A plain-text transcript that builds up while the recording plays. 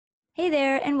Hey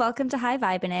there, and welcome to High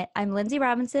Vibe in It. I'm Lindsay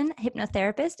Robinson,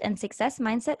 hypnotherapist and success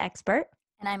mindset expert.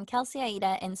 And I'm Kelsey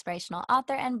Aida, inspirational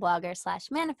author and blogger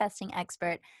 / manifesting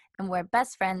expert. And we're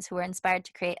best friends who were inspired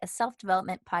to create a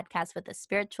self-development podcast with a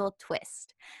spiritual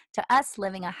twist. To us,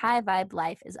 living a high vibe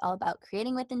life is all about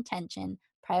creating with intention,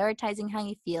 prioritizing how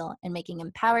you feel, and making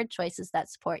empowered choices that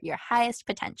support your highest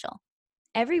potential.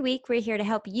 Every week, we're here to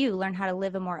help you learn how to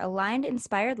live a more aligned,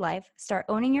 inspired life, start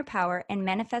owning your power, and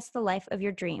manifest the life of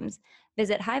your dreams.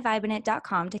 Visit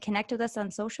highvibeinit.com to connect with us on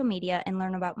social media and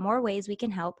learn about more ways we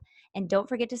can help. And don't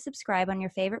forget to subscribe on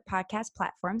your favorite podcast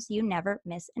platform so you never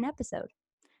miss an episode.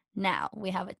 Now,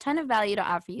 we have a ton of value to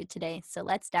offer you today, so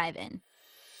let's dive in.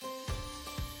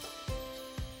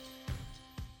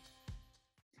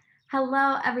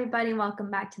 Hello, everybody. Welcome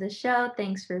back to the show.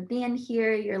 Thanks for being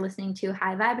here. You're listening to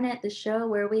High Vibe in It, the show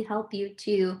where we help you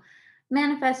to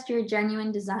manifest your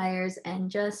genuine desires and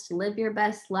just live your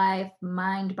best life,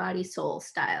 mind, body, soul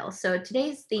style. So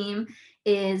today's theme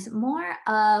is more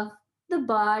of the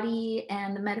body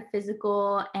and the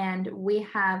metaphysical, and we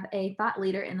have a thought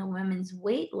leader in the women's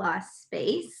weight loss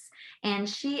space, and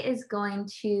she is going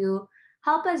to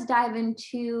help us dive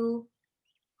into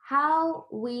how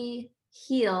we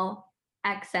heal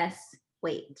excess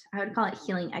weight. I would call it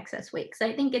healing excess weight because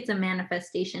I think it's a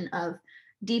manifestation of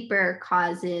deeper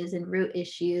causes and root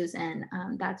issues. And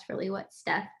that's really what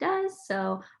Steph does.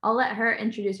 So I'll let her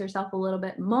introduce herself a little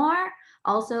bit more.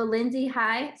 Also, Lindsay,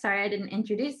 hi. Sorry, I didn't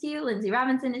introduce you. Lindsay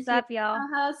Robinson is What's up, y'all?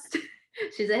 co-host.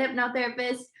 She's a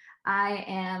hypnotherapist.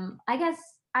 I guess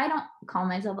I don't call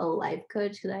myself a life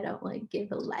coach because I don't like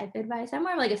give a life advice. I'm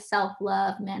more like a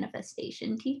self-love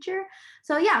manifestation teacher.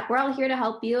 So yeah, we're all here to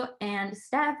help you. And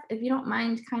Steph, if you don't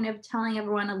mind kind of telling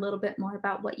everyone a little bit more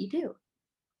about what you do.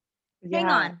 Hang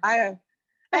on. I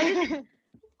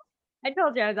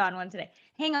told you I was on one today.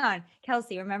 Hang on.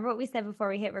 Kelsey, remember what we said before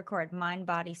we hit record? Mind,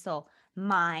 body, soul.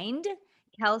 Mind,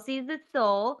 Kelsey's the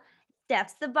soul,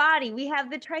 Steph's the body. We have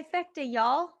the trifecta,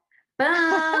 y'all.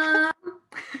 Boom.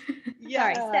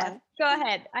 Sorry, Steph, go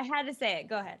ahead. I had to say it.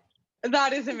 Go ahead.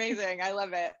 That is amazing. I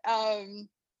love it. I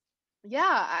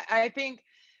think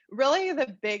really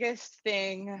the biggest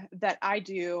thing that I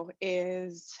do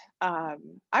is I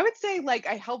would say like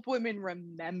I help women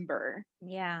remember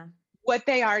what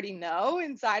they already know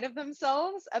inside of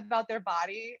themselves about their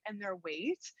body and their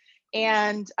weight.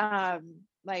 And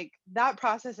like that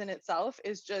process in itself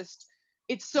is just,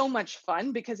 it's so much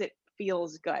fun because it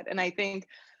feels good. And I think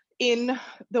in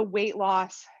the weight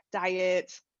loss,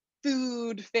 diet,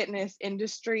 food, fitness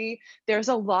industry, there's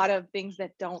a lot of things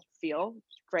that don't feel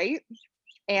great.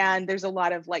 And there's a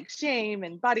lot of like shame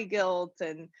and body guilt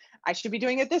and I should be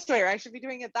doing it this way or I should be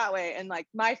doing it that way. And like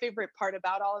my favorite part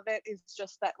about all of it is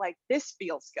just that like this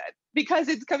feels good because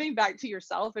it's coming back to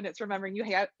yourself and it's remembering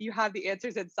you have the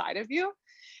answers inside of you.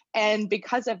 And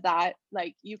because of that,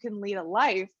 like you can lead a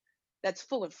life that's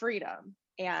full of freedom.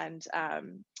 And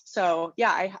so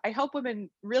yeah, I help women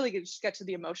really just get to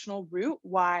the emotional root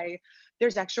why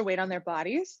there's extra weight on their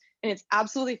bodies. And it's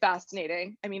absolutely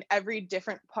fascinating. I mean, every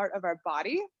different part of our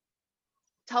body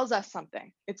tells us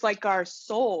something. It's like our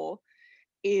soul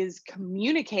is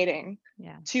communicating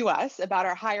to us about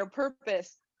our higher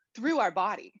purpose through our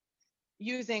body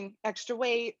using extra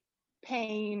weight,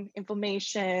 pain,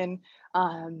 inflammation,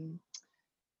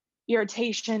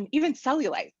 irritation, even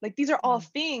cellulite. Like these are all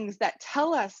things that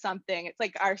tell us something. It's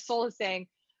like our soul is saying,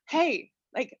 hey,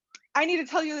 like I need to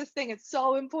tell you this thing. It's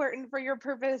so important for your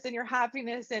purpose and your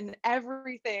happiness and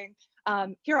everything.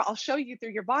 Here, I'll show you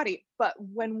through your body. But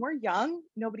when we're young,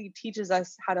 nobody teaches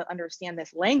us how to understand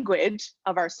this language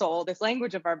of our soul, this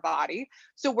language of our body.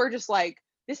 So we're just like,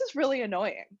 this is really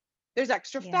annoying. There's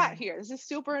extra fat here. This is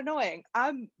super annoying.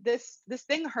 This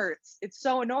thing hurts. It's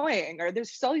so annoying. Or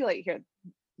there's cellulite here.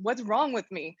 What's wrong with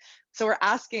me? So we're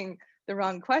asking the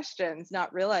wrong questions,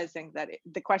 not realizing that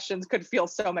the questions could feel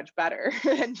so much better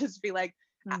and just be like,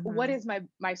 what is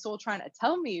my soul trying to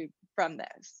tell me from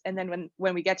this? And then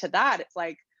when we get to that, it's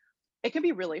like, it can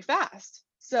be really fast.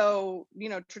 So,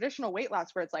 traditional weight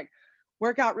loss where it's like,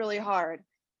 work out really hard,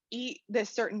 eat this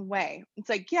certain way. It's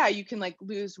like, yeah, you can like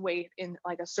lose weight in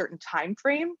like a certain time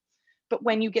frame. But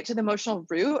when you get to the emotional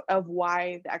root of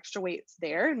why the extra weight's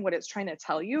there and what it's trying to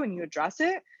tell you and you address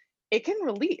it, it can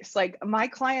release. Like my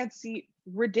clients see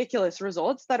ridiculous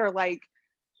results that are like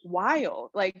wild.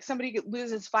 Like somebody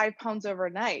loses 5 pounds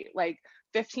overnight, like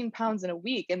 15 pounds in a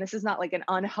week. And this is not like an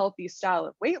unhealthy style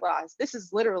of weight loss. This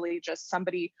is literally just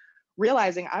somebody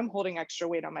realizing I'm holding extra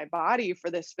weight on my body for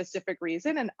this specific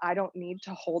reason. And I don't need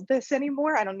to hold this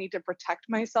anymore. I don't need to protect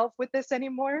myself with this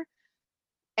anymore.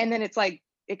 And then it's like,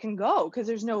 it can go, because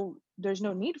there's no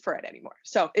need for it anymore.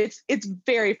 So it's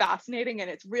very fascinating, and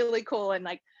it's really cool. And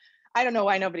like, I don't know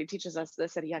why nobody teaches us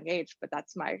this at a young age, but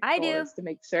that's my I goal, do. is to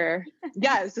make sure.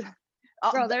 Yes.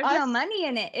 Girl, there's Us, no money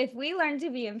in it. If we learn to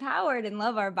be empowered and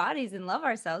love our bodies and love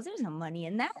ourselves, there's no money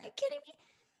in that. Are you kidding me?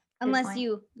 Unless point.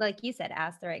 you, like you said,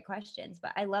 ask the right questions.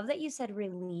 But I love that you said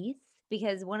release,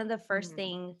 because one of the first Mhm.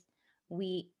 things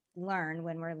we learn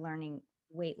when we're learning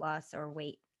weight loss or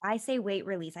weight, I say weight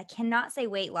release. I cannot say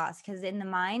weight loss, because in the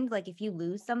mind, like if you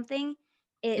lose something,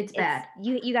 It's it's bad.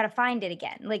 you got to find it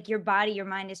again. Like your body, your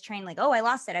mind is trained like, oh, I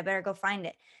lost it, I better go find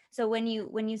it. So when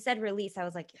you said release, I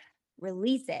was like,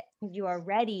 release it, because you are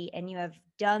ready and you have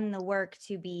done the work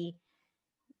to be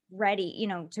ready, you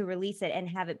know, to release it and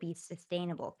have it be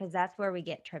sustainable. Because that's where we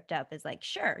get tripped up, is like,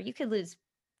 sure, you could lose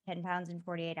 10 pounds in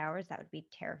 48 hours. That would be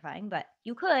terrifying, but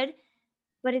you could,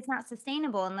 but it's not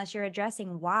sustainable unless you're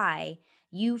addressing why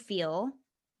you feel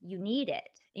you need it,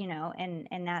 you know, and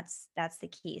that's the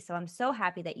key. So I'm so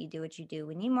happy that you do what you do.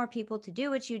 We need more people to do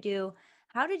what you do.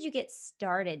 How did you get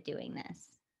started doing this?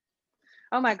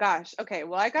 Oh my gosh. Okay.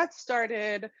 Well, I got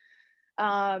started,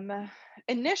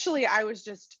 initially I was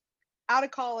just out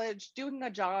of college doing a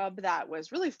job that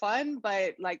was really fun,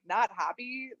 but like not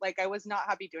happy. Like I was not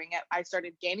happy doing it. I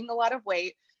started gaining a lot of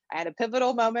weight. I had a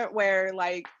pivotal moment where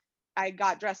like I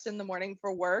got dressed in the morning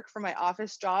for work for my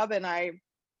office job, and I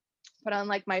put on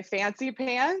like my fancy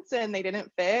pants and they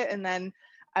didn't fit. And then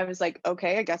I was like,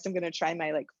 okay, I guess I'm going to try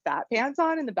my like fat pants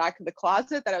on in the back of the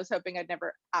closet that I was hoping I'd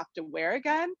never have to wear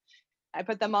again. I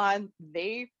put them on.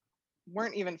 They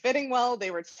weren't even fitting well.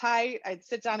 They were tight. I'd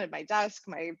sit down at my desk.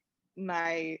 My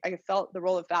I felt the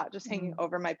roll of fat just hanging Mm.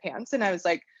 over my pants, and I was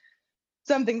like,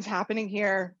 something's happening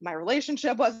here. My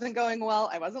relationship wasn't going well.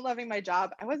 I wasn't loving my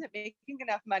job. I wasn't making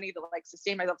enough money to like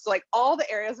sustain myself. So like all the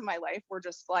areas of my life were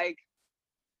just like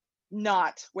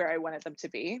not where I wanted them to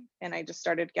be, and I just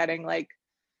started getting like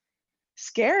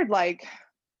scared. Like,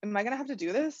 am I gonna have to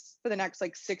do this for the next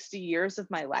like 60 years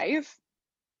of my life?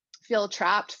 Feel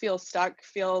trapped, feel stuck,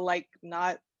 feel like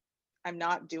I'm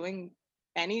not doing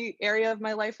any area of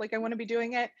my life like I want to be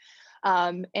doing it.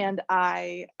 And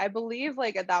I believe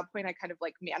like at that point I kind of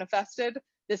like manifested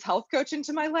this health coach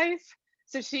into my life.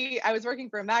 So I was working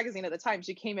for a magazine at the time.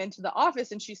 She came into the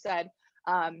office and she said,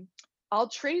 I'll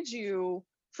trade you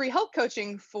free health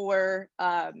coaching for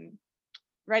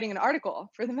writing an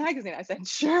article for the magazine. I said,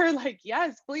 sure, like,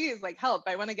 yes, please, like help.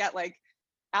 I want to get like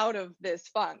out of this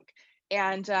funk.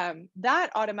 And that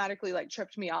automatically like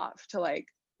tripped me off to like,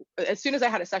 as soon as I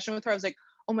had a session with her, I was like,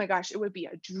 oh my gosh, it would be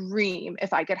a dream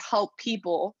if I could help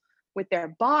people with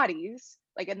their bodies.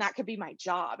 Like, and that could be my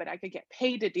job and I could get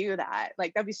paid to do that.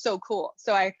 Like, that'd be so cool.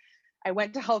 So I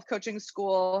went to health coaching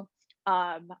school.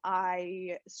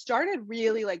 I started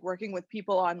really like working with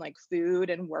people on like food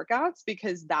and workouts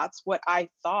because that's what I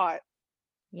thought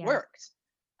Yeah. worked.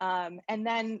 And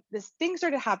then this thing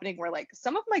started happening where like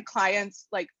some of my clients,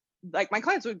 like my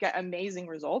clients would get amazing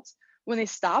results. When they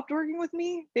stopped working with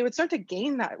me, they would start to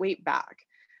gain that weight back.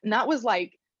 And that was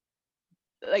like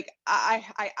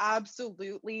I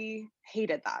absolutely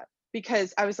hated that,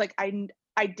 because I was like,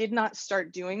 I did not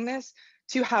start doing this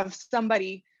to have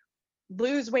somebody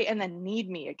lose weight and then need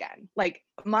me again. Like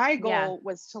my Yeah. goal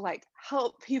was to like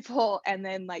help people and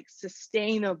then like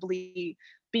sustainably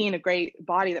be in a great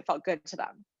body that felt good to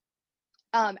them.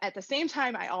 At the same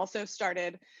time, I also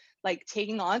started like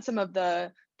taking on some of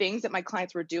the things that my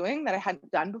clients were doing that I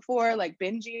hadn't done before, like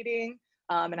binge eating.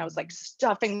 And I was like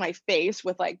stuffing my face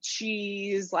with like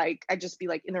cheese. Like I'd just be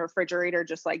like in the refrigerator,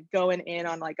 just like going in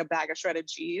on like a bag of shredded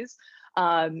cheese,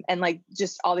 and like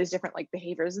just all these different like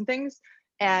behaviors and things.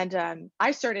 And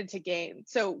I started to gain.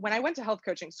 So when I went to health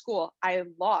coaching school, I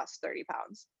lost 30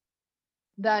 pounds.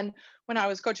 Then when I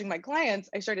was coaching my clients,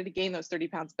 I started to gain those 30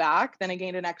 pounds back. Then I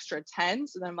gained an extra 10.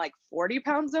 So then I'm like 40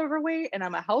 pounds overweight and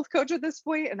I'm a health coach at this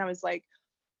point. And I was like,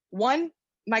 one,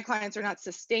 my clients are not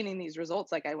sustaining these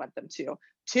results like I want them to.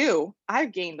 Two,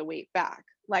 I've gained the weight back.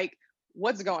 Like,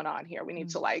 what's going on here? We need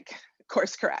to like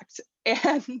course correct.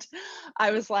 And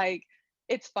I was like,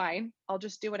 it's fine. I'll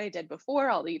just do what I did before.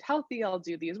 I'll eat healthy. I'll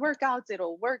do these workouts.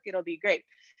 It'll work. It'll be great.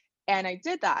 And I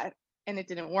did that and it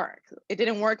didn't work. It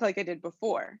didn't work like I did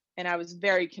before. And I was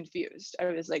very confused. I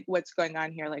was like, what's going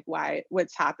on here? Like, why?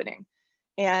 What's happening?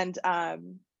 And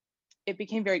it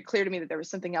became very clear to me that there was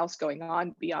something else going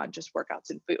on beyond just workouts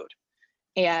and food.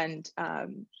 And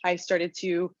I started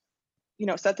to,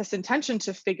 set this intention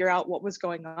to figure out what was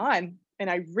going on. And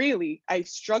I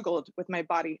struggled with my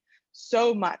body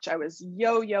so much. I was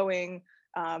yo-yoing.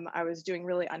 I was doing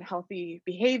really unhealthy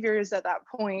behaviors at that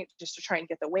point just to try and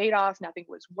get the weight off. Nothing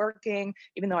was working,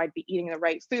 even though I'd be eating the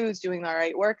right foods, doing the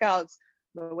right workouts.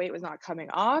 the weight was not coming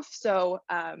off. So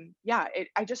yeah,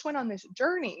 I just went on this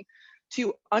journey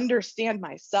to understand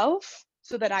myself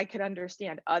so that I could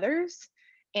understand others.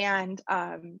 And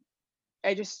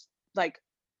I just like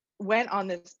went on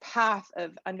this path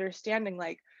of understanding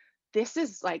like this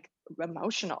is like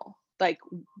emotional. Like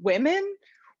women,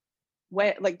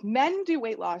 when like men do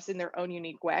weight loss in their own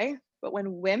unique way, but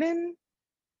when women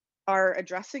are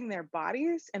addressing their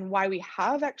bodies and why we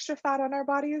have extra fat on our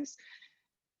bodies,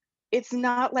 it's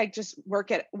not like just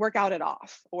work out it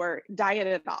off or diet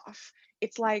it off.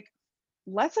 It's like,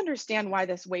 let's understand why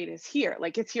this weight is here.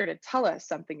 Like it's here to tell us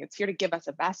something. It's here to give us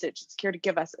a message. It's here to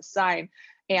give us a sign.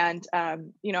 And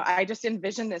you know, I just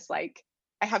envision this, like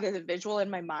I have this visual in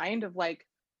my mind of like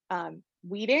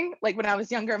weeding. Like when I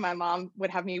was younger, my mom would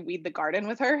have me weed the garden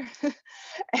with her.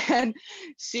 And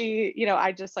she, you know,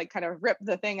 I just like kind of ripped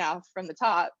the thing off from the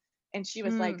top. And she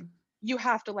was like, you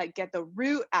have to like get the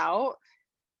root out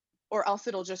or else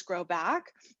it'll just grow back.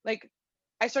 Like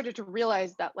I started to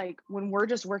realize that like when we're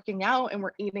just working out and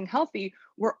we're eating healthy,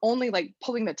 we're only like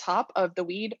pulling the top of the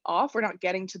weed off. We're not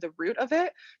getting to the root of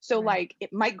it. So like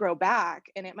it might grow back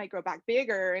and it might grow back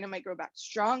bigger and it might grow back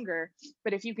stronger.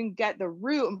 But if you can get the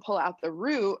root and pull out the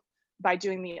root by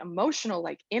doing the emotional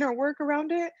like inner work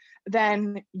around it,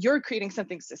 then you're creating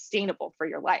something sustainable for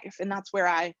your life. And that's where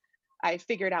I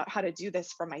figured out how to do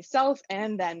this for myself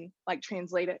and then like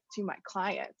translate it to my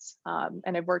clients.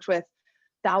 And I've worked with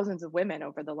thousands of women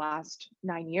over the last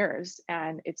 9 years.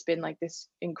 And it's been like this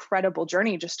incredible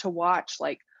journey just to watch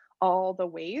like all the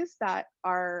ways that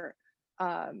our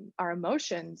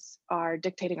emotions are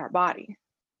dictating our body.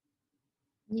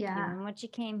 Yeah. Doing what you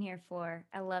came here for.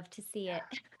 I love to see it.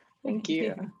 Thank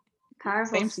you.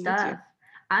 Powerful Same to you stuff. too.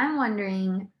 I'm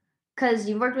wondering, because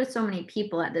you've worked with so many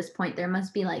people at this point, there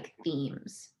must be like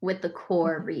themes with the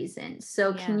core reasons.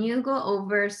 So can Yeah. you go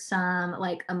over some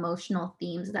like emotional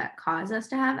themes that cause us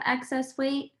to have excess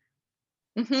weight?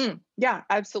 Yeah,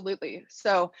 absolutely.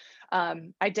 So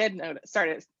I did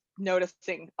started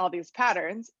noticing all these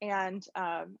patterns, and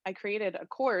I created a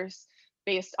course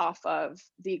based off of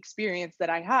the experience that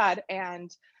I had.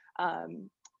 And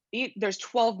there's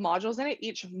 12 modules in it.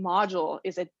 Each module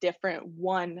is a different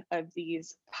one of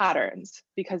these patterns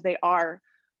because they are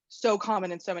so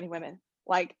common in so many women.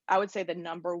 Like I would say the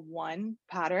number one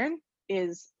pattern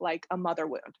is like a mother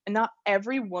wound, and not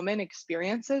every woman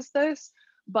experiences this,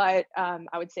 but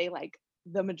I would say like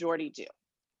the majority do.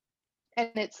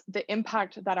 And it's the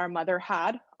impact that our mother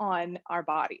had on our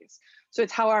bodies. So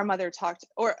it's how our mother talked,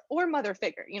 or mother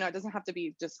figure. You know, it doesn't have to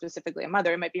be just specifically a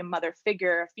mother. It might be a mother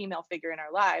figure, a female figure in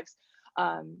our lives.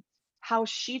 How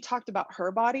she talked about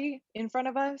her body in front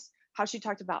of us, how she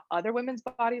talked about other women's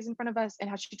bodies in front of us, and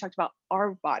how she talked about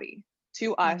our body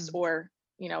to us, or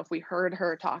you know, if we heard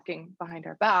her talking behind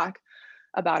our back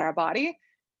about our body,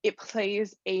 it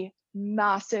plays a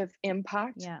massive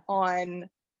impact on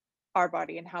our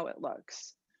body and how it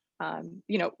looks.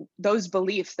 You know, those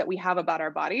beliefs that we have about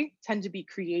our body tend to be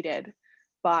created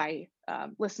by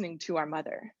listening to our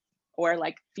mother or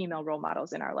like female role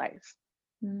models in our life.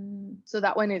 So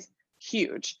that one is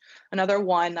huge. Another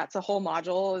one that's a whole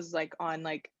module is like on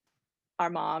like our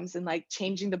moms and like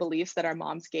changing the beliefs that our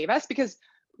moms gave us, because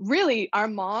really our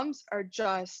moms are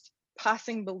just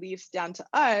passing beliefs down to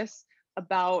us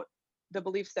about the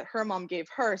beliefs that her mom gave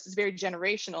her. So it's very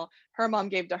generational. Her mom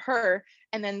gave to her.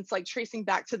 And then it's like tracing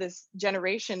back to this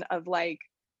generation of like,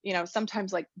 you know,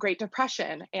 sometimes like Great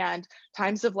Depression and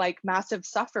times of like massive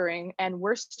suffering. And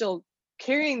we're still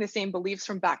carrying the same beliefs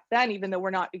from back then, even though we're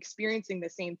not experiencing the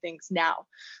same things now.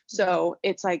 So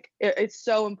it's like, it's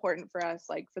so important for us,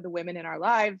 like for the women in our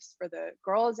lives, for the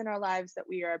girls in our lives, that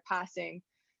we are passing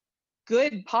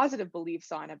good positive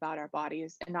beliefs on about our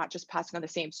bodies and not just passing on the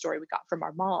same story we got from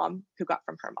our mom, who got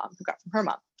from her mom, who got from her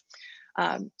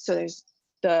mom. So there's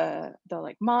the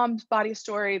like mom's body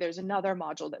story. There's another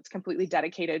module that's completely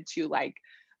dedicated to like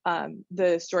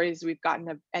the stories we've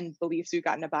gotten and beliefs we've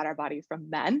gotten about our body from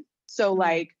men. So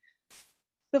like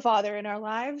the father in our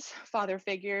lives, father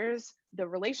figures, the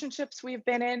relationships we've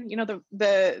been in, you know,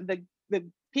 the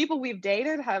people we've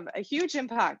dated have a huge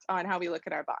impact on how we look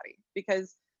at our body,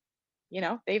 because you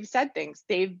know, they've said things,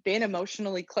 they've been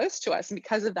emotionally close to us. And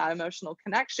because of that emotional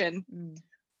connection,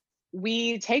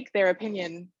 we take their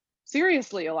opinion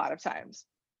seriously a lot of times.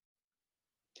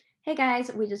 Hey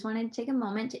guys, we just wanted to take a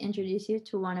moment to introduce you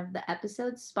to one of the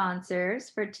episode sponsors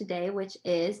for today, which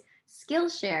is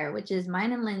Skillshare, which is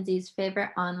mine and Lindsay's favorite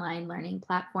online learning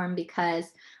platform,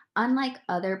 because unlike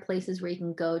other places where you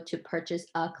can go to purchase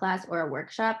a class or a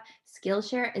workshop,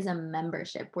 Skillshare is a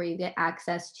membership where you get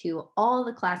access to all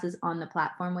the classes on the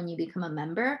platform when you become a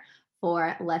member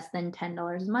for less than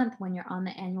 $10 a month when you're on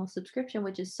the annual subscription,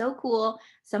 which is so cool.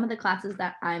 Some of the classes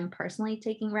that I'm personally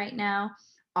taking right now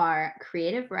are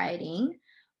creative writing,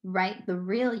 Write the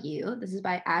Real You. This is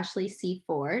by Ashley C.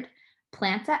 Ford.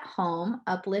 Plants at Home,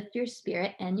 Uplift Your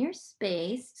Spirit and Your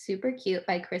Space, super cute,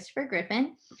 by Christopher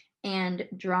Griffin. And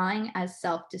Drawing as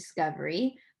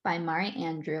Self-Discovery by Mari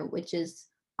Andrew, which is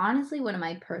honestly one of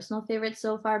my personal favorites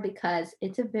so far because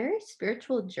it's a very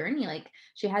spiritual journey. Like,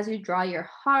 she has you draw your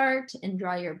heart and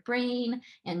draw your brain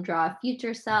and draw a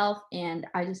future self. And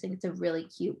I just think it's a really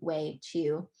cute way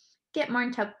to get more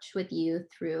in touch with you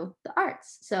through the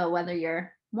arts. So whether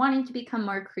you're wanting to become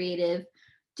more creative,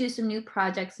 do some new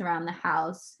projects around the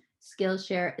house,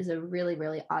 Skillshare is a really,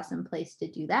 really awesome place to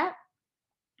do that.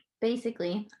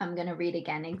 Basically, I'm going to read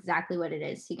again exactly what it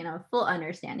is so you can have a full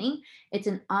understanding. It's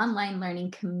an online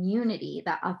learning community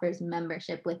that offers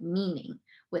membership with meaning.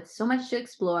 With so much to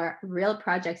explore, real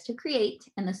projects to create,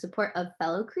 and the support of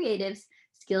fellow creatives,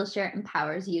 Skillshare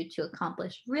empowers you to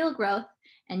accomplish real growth,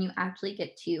 and you actually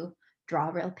get to draw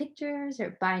real pictures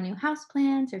or buy new house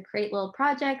plants or create little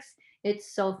projects.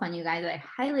 It's so fun, you guys. I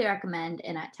highly recommend,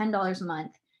 and at $10 a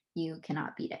month, you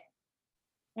cannot beat it.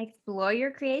 Explore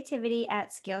your creativity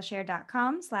at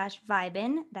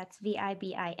Skillshare.com/Vibin. That's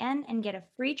VIBIN, and get a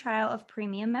free trial of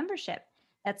premium membership.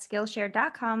 That's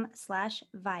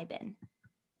Skillshare.com/Vibin.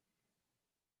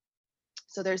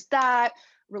 So there's that.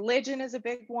 Religion is a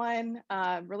big one.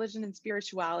 Religion and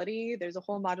spirituality. There's a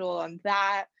whole module on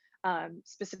that,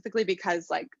 specifically because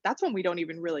like that's one we don't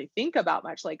even really think about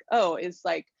much. Like, oh, is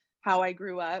like how I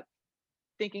grew up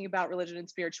thinking about religion and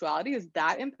spirituality, is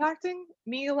that impacting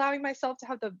me allowing myself to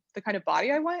have the kind of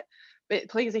body I want? But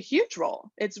it plays a huge role.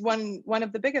 It's one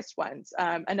of the biggest ones.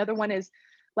 Another one is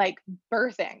like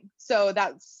birthing. So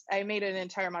I made an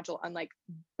entire module on like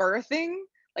birthing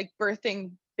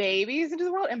babies into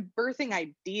the world and birthing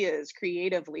ideas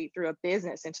creatively through a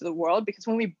business into the world. Because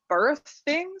when we birth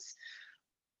things,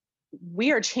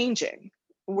 we are changing.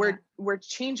 We're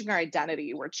changing our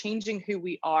identity. We're changing who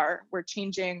we are. We're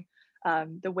changing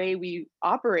the way we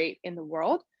operate in the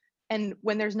world. And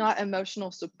when there's not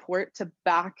emotional support to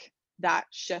back that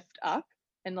shift up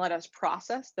and let us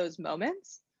process those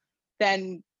moments,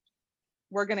 then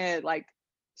we're gonna like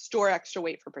store extra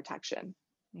weight for protection.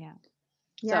 Yeah,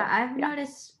 So, I've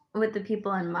noticed with the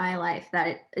people in my life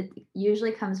that it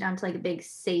usually comes down to like a big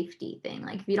safety thing.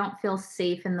 Like, if you don't feel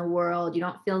safe in the world, you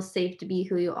don't feel safe to be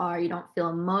who you are, you don't feel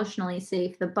emotionally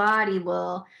safe, the body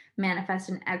will manifest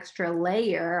an extra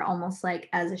layer, almost like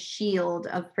as a shield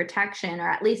of protection, or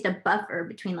at least a buffer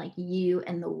between like you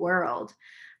and the world.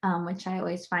 Which I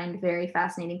always find very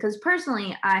fascinating, because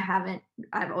personally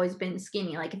I've always been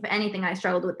skinny. Like, if anything, I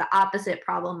struggled with the opposite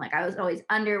problem. Like, I was always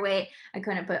underweight, I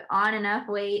couldn't put on enough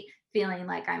weight, feeling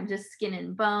like I'm just skin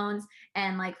and bones.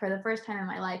 And like, for the first time in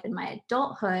my life, in my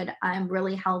adulthood, I'm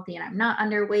really healthy and I'm not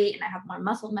underweight and I have more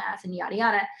muscle mass and yada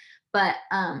yada. But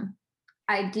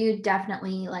I do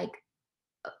definitely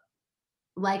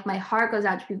like my heart goes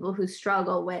out to people who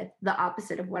struggle with the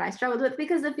opposite of what I struggled with,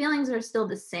 because the feelings are still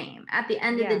the same. At the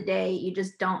end of the day, you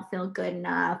just don't feel good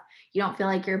enough. You don't feel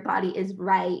like your body is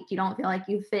right. You don't feel like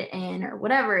you fit in, or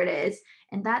whatever it is.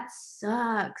 And that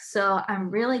sucks. So I'm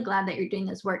really glad that you're doing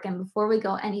this work. And before we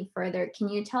go any further, can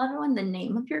you tell everyone the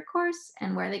name of your course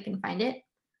and where they can find it?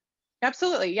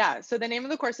 Absolutely. Yeah. So the name of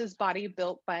the course is Body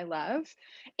Built by Love.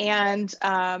 And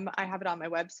I have it on my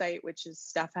website, which is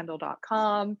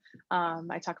stephhendel.com.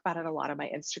 I talk about it a lot on my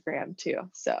Instagram too.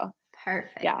 So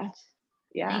perfect. Yeah.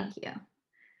 Thank you.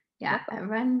 Yeah,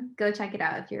 everyone go check it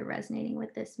out if you're resonating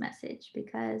with this message,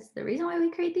 because the reason why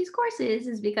we create these courses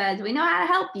is because we know how to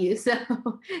help you. So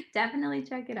definitely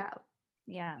check it out.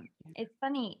 Yeah. It's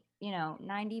funny,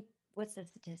 90, what's the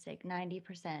statistic?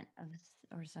 90% of,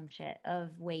 or some shit, of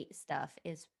weight stuff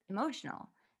is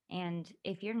emotional. And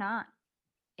if you're not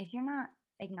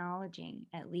acknowledging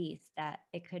at least that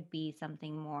it could be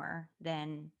something more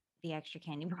than the extra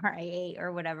candy bar I ate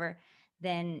or whatever,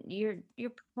 then you're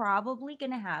probably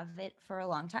going to have it for a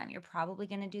long time. You're probably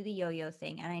going to do the yo-yo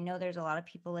thing. And I know there's a lot of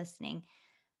people listening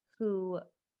who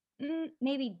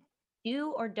maybe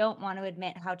do or don't want to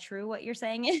admit how true what you're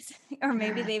saying is, or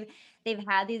maybe they've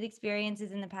had these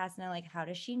experiences in the past and they're like, how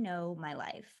does she know my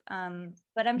life?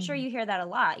 But I'm sure you hear that a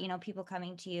lot, people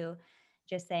coming to you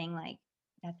just saying like,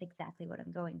 that's exactly what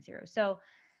I'm going through. So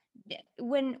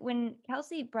when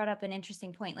Kelsey brought up an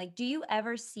interesting point, like, do you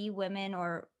ever see women,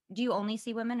 or do you only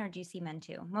see women, or do you see men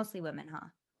too? Mostly women, huh?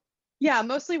 Yeah,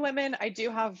 mostly women. I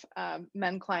do have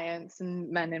men clients and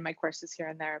men in my courses here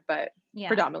and there, but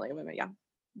predominantly women. Yeah.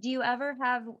 Do you ever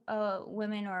have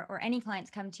women or any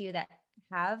clients come to you that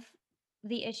have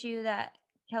the issue that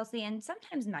Kelsey, and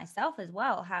sometimes myself as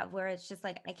well, have where it's just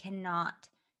like I cannot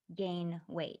gain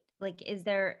weight. Like,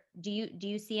 do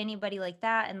you see anybody like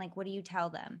that? And like, what do you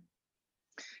tell them?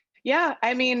 Yeah,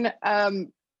 I mean,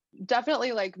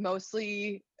 definitely like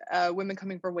mostly women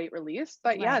coming for weight release,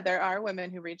 but yeah, Right. there are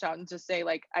women who reach out and just say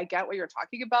like, I get what you're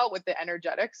talking about with the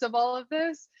energetics of all of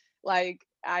this. Like,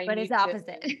 I But it's need to,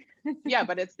 opposite. yeah,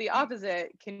 but it's the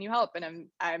opposite. Can you help? And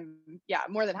I'm yeah,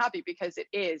 more than happy, because it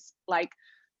is like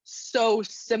so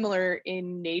similar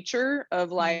in nature of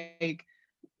Mm, like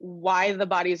why the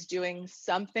body is doing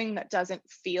something that doesn't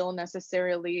feel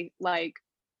necessarily like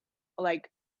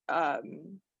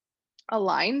um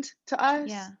aligned to us.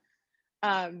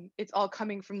 yeah. It's all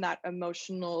coming from that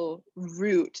emotional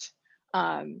root.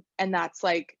 And that's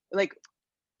like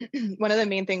one of the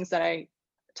main things that I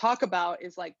talk about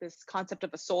is like this concept of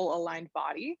a soul aligned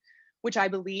body, which I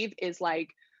believe is like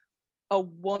a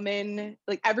woman,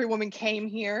 like every woman came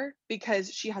here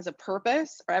because she has a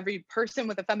purpose, or every person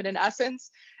with a feminine essence,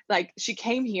 like she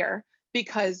came here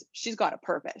because she's got a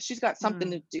purpose. She's got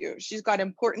something Mm, to do. She's got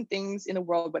important things in the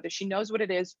world, whether she knows what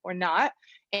it is or not.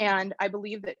 And I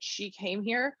believe that she came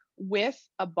here with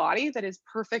a body that is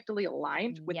perfectly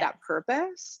aligned with yes. that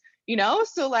purpose, you know?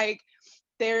 So, like,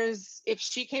 if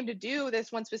she came to do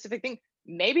this one specific thing,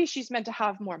 maybe she's meant to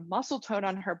have more muscle tone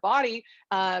on her body,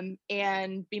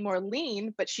 and be more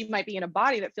lean, but she might be in a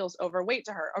body that feels overweight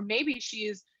to her. Or maybe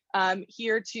she's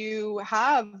here to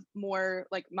have more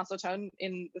like muscle tone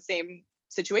in the same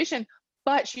situation,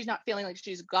 but she's not feeling like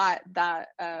she's got that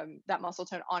muscle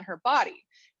tone on her body.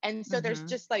 And so there's Mm-hmm.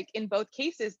 just like in both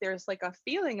cases, there's like a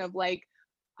feeling of like,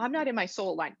 I'm not in my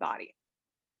soul aligned body.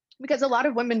 Because a lot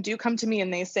of women do come to me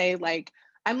and they say like,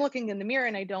 I'm looking in the mirror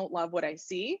and I don't love what I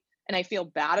see and I feel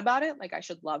bad about it, like I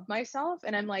should love myself.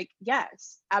 And I'm like,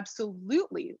 yes,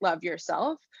 absolutely love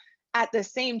yourself. At the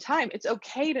same time, it's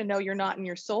okay to know you're not in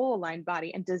your soul aligned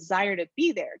body and desire to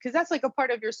be there, because that's like a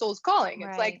part of your soul's calling.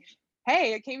 It's like, Right.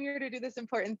 hey, I came here to do this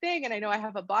important thing and I know I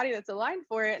have a body that's aligned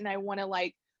for it, and I want to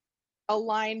like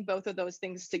align both of those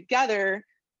things together.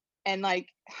 And like,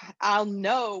 I'll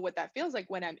know what that feels like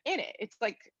when I'm in it. It's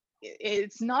like,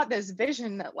 it's not this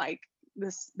vision that like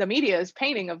the media is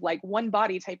painting of like one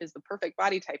body type is the perfect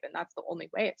body type and that's the only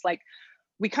way. It's like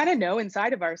we kind of know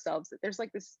inside of ourselves that there's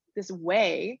like this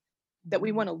way that we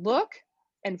Mm-hmm. want to look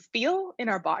and feel in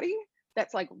our body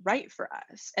that's like right for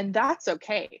us, and that's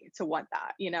okay to want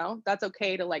that, you know. That's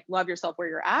okay to like love yourself where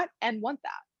you're at and want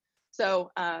that.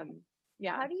 So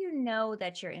yeah, How do you know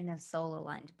that you're in a soul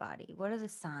aligned body? What are the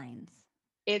signs?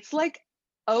 it's like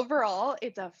overall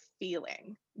it's a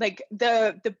feeling. Like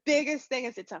the biggest thing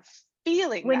is it's a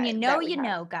feeling When that we you have.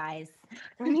 know, guys.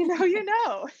 When you know, you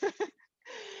know.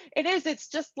 It is, it's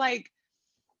just like,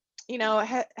 you know,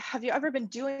 have you ever been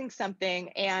doing something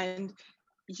and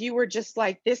you were just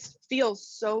like, this feels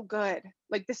so good,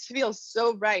 like this feels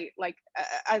so right, like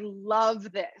I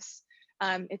love this.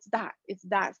 It's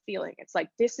that feeling. It's like,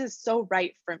 this is so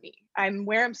right for me, I'm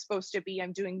where I'm supposed to be,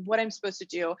 I'm doing what I'm supposed to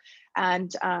do.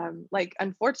 And like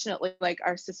unfortunately, like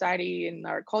our society and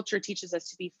our culture teaches us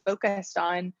to be focused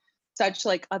on such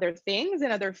like other things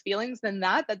and other feelings than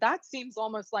that seems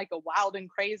almost like a wild and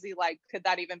crazy, like could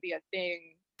that even be a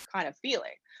thing kind of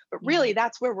feeling. But Yeah. really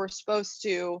that's where we're supposed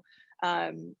to,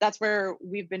 that's where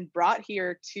we've been brought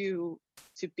here to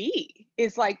be,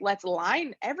 is like, let's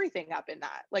line everything up in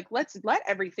that, like let's let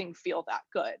everything feel that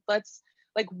good. Let's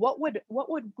like, what would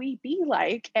we be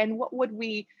like, and what would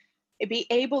we be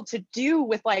able to do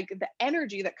with like the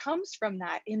energy that comes from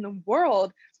that in the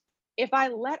world, if I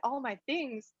let all my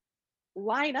things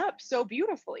line up so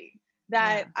beautifully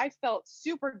that Yeah. I felt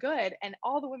super good and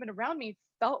all the women around me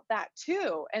felt that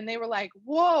too, and they were like,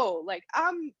 whoa, like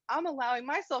I'm allowing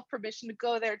myself permission to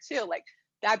go there too. Like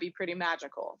that'd be pretty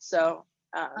magical. So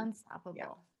yeah,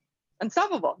 Unstoppable.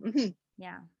 unstoppable.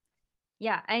 Yeah.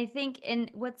 Yeah. I think, and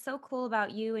what's so cool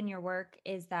about you and your work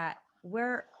is that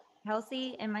we're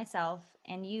Kelsey and myself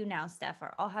and you now, Steph,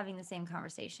 are all having the same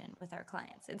conversation with our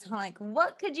clients. It's like,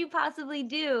 what could you possibly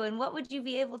do? And what would you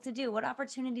be able to do? What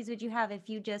opportunities would you have if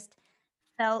you just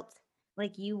felt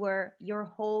like you were your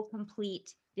whole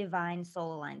complete divine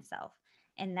soul aligned self?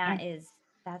 And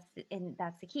that's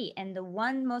the key. And the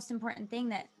one most important thing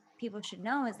that people should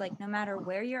know is like, no matter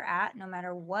where you're at, no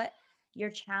matter what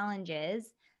your challenge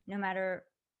is, no matter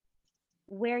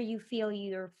where you feel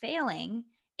you're failing,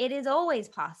 it is always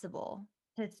possible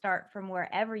to start from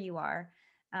wherever you are.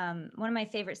 One of my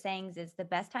favorite sayings is the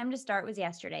best time to start was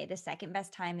yesterday. The second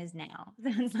best time is now.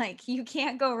 It's like you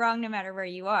can't go wrong no matter where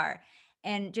you are.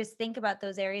 And just think about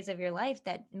those areas of your life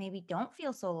that maybe don't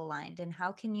feel soul aligned, and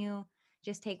how can you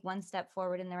just take one step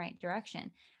forward in the right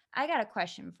direction. I got a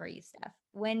question for you, Steph.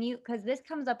 Because this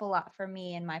comes up a lot for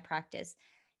me in my practice.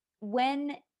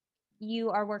 When you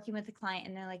are working with a client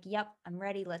and they're like, yep, I'm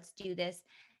ready, let's do this.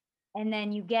 And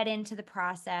then you get into the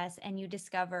process and you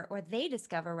discover, or they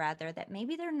discover rather, that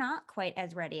maybe they're not quite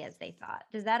as ready as they thought.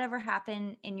 Does that ever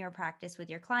happen in your practice with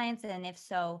your clients? And if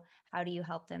so, how do you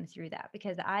help them through that?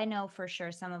 Because I know for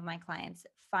sure some of my clients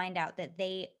find out that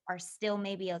they are still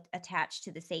maybe attached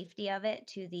to the safety of it,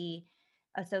 to the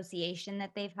association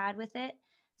that they've had with it.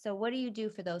 So, what do you do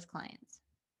for those clients?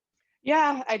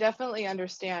 Yeah, I definitely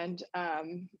understand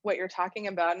what you're talking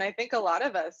about. And I think a lot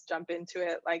of us jump into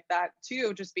it like that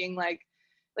too, just being like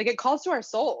it calls to our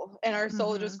soul, and our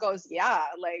soul just Hmm. goes, yeah,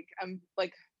 like I'm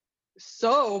like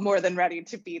so more than ready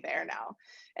to be there now.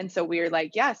 And so we're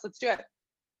like, yes, let's do it.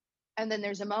 And then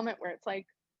there's a moment where it's like,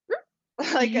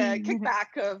 like a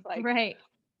kickback of like, Right.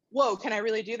 whoa, can I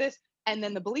really do this? And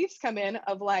then the beliefs come in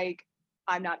of like,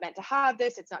 I'm not meant to have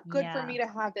this. It's not good for Yeah. me to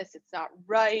have this. It's not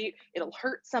right. It'll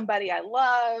hurt somebody I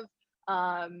love.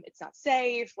 It's not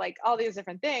safe, like all these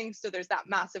different things. So there's that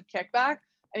massive kickback.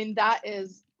 I mean, that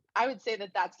is, I would say that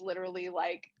that's literally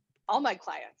like all my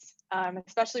clients,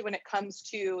 especially when it comes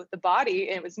to the body.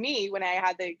 And it was me when I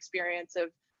had the experience of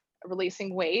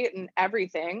releasing weight and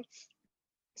everything.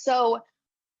 So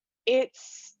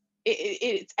it's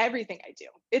everything I do.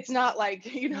 It's not like,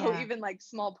 Yeah. even like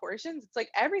small portions. It's like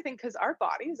everything, because our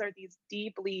bodies are these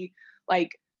deeply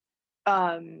like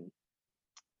um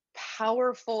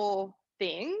powerful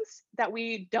things that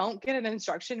we don't get an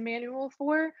instruction manual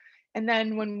for. And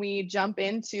then when we jump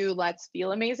into let's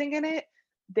feel amazing in it,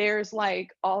 there's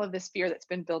like all of this fear that's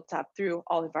been built up through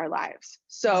all of our lives. Right.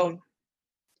 So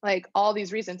like all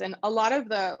these reasons, and a lot of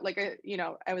the like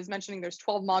I was mentioning there's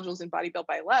 12 modules in Body Built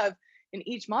by Love, and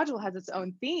each module has its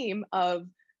own theme of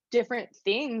different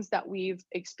things that we've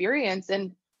experienced.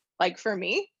 And like for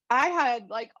me, I had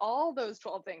like all those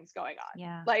 12 things going on.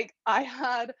 Yeah. Like I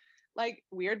had like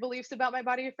weird beliefs about my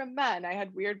body from men. I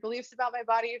had weird beliefs about my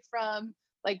body from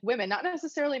like women, not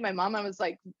necessarily my mom. I was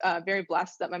like very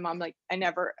blessed that my mom, like I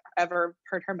never ever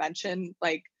heard her mention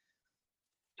like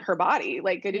her body.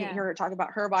 Like I didn't Yeah. hear her talk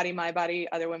about her body, my body,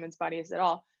 other women's bodies at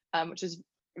all, which is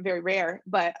very rare.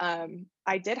 But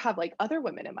I did have like other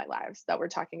women in my lives that were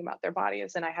talking about their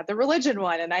bodies, and I had the religion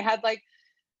one, and I had like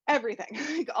everything,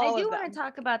 like I all do of want to them.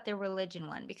 talk about the religion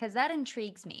one because that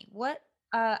intrigues me.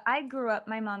 I grew up,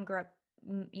 my mom grew up,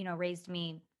 raised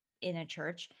me in a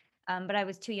church, but I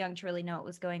was too young to really know what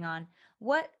was going on.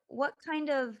 What kind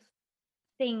of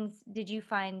things did you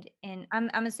find in,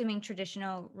 I'm assuming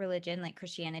traditional religion like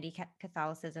Christianity,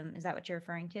 Catholicism, is that what you're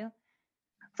referring to?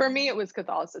 For me, it was For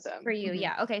Catholicism. you, Mhm.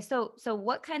 yeah. Okay, so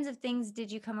what kinds of things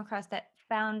did you come across that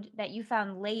you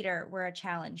found later were a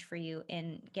challenge for you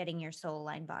in getting your soul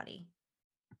aligned body?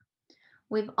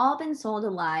 We've all been sold a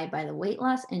lie by the weight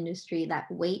loss industry that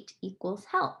weight equals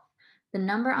health. The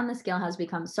number on the scale has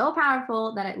become so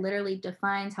powerful that it literally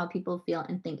defines how people feel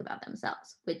and think about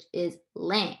themselves, which is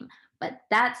lame. But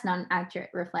that's not an accurate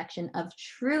reflection of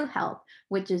true health,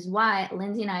 which is why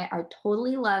Lindsay and I are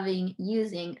totally loving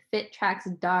using FitTrack's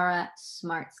Dara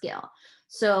Smart Scale.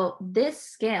 So, this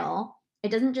scale, it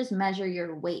doesn't just measure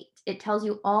your weight, it tells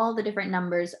you all the different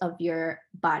numbers of your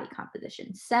body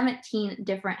composition, 17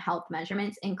 different health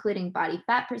measurements, including body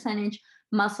fat percentage,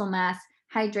 muscle mass,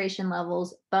 hydration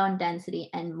levels, bone density,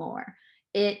 and more.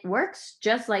 It works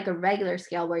just like a regular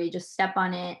scale where you just step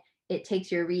on it, it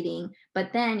takes your reading,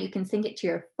 but then you can sync it to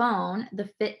your phone, the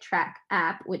FitTrack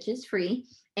app, which is free.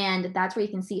 And that's where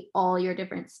you can see all your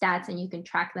different stats and you can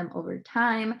track them over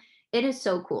time. It is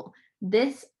so cool.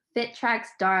 This FitTrack's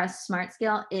Dara Smart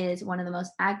Scale is one of the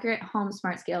most accurate home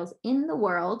smart scales in the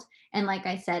world. And like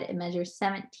I said, it measures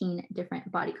 17 different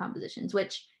body compositions,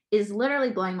 which is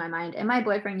literally blowing my mind. And my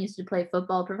boyfriend used to play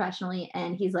football professionally,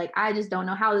 and he's like, I just don't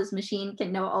know how this machine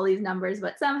can know all these numbers,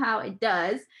 but somehow it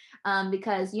does.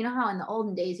 Because you know how in the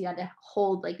olden days you had to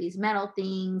hold like these metal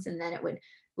things and then it would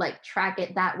like track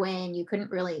it that way, and you couldn't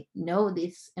really know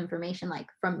this information like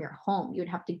from your home. You'd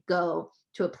have to go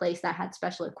to a place that had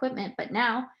special equipment, but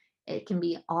now it can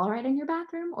be all right in your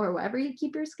bathroom or wherever you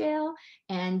keep your scale,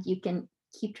 and you can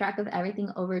keep track of everything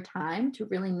over time to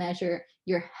really measure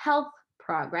your health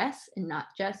progress and not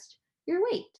just your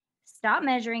weight. Stop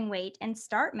measuring weight and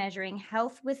start measuring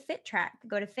health with FitTrack.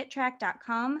 Go to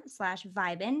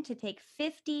fittrack.com/vibin to take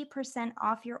 50%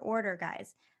 off your order,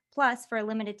 guys. Plus, for a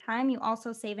limited time, you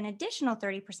also save an additional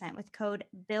 30% with code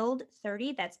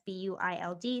BUILD30, that's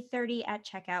BUILD 30 at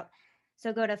checkout.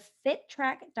 So go to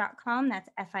fittrack.com. That's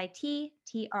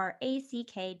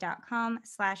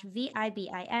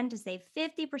FITTRACK.com/VIBIN to save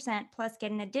 50% plus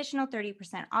get an additional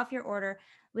 30% off your order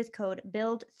with code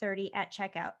BUILD30 at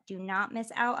checkout. Do not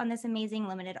miss out on this amazing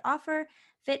limited offer.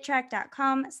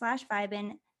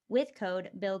 Fittrack.com/Vibin with code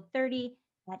BUILD30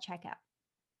 at checkout.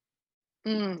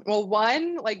 Well,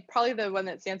 one, like probably the one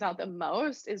that stands out the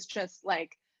most is just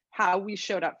like how we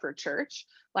showed up for church.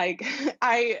 Like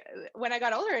when I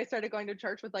got older, I started going to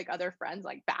church with like other friends,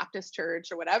 like Baptist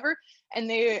church or whatever. And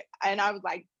I would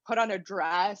like put on a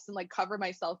dress and like cover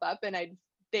myself up. And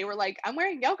they were like, I'm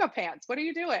wearing yoga pants. What are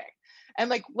you doing? And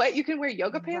like, what, you can wear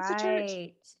yoga pants to church?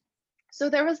 Right. So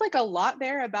there was like a lot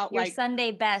there about Your like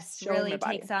Sunday best showing my really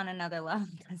body. takes on another level,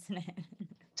 doesn't it?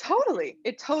 Totally.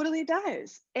 It totally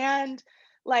does. And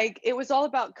like it was all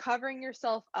about covering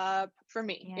yourself up for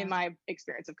me in Yeah. my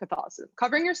experience of Catholicism,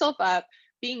 covering yourself up,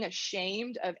 being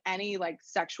ashamed of any like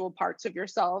sexual parts of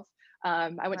yourself. I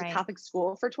went to Right. Catholic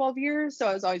school for 12 years, so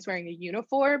I was always wearing a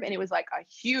uniform, and it was like a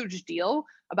huge deal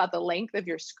about the length of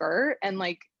your skirt and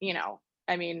like, you know,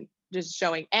 I mean, just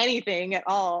showing anything at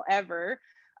all ever,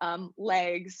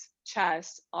 legs,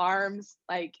 chest, arms,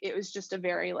 like it was just a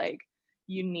very like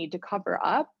you need to cover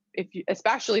up if you,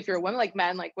 especially if you're a woman, like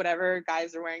men, like whatever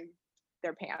guys are wearing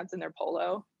their pants and their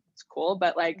polo, it's cool,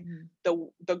 but like Mhm.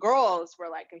 the girls were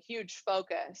like a huge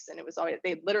focus, and it was always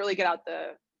they'd literally get out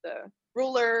the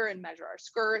ruler and measure our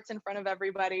skirts in front of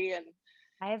everybody, and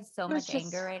I have so it was much just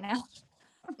anger right now.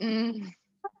 mm,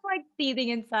 I'm like seething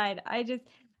inside.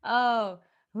 Oh,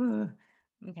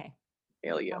 okay.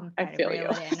 feel you. I'm I trying to feel reel you.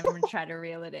 it in. I'm gonna try to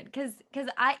reel it in because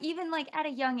I even like at a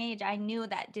young age I knew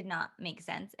that did not make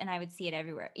sense and I would see it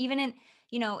everywhere, even in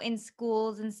in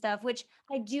schools and stuff. Which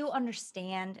I do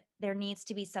understand there needs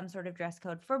to be some sort of dress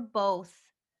code for both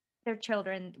their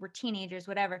children, we're teenagers,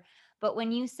 whatever. But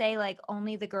when you say like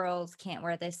only the girls can't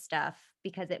wear this stuff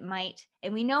because it might,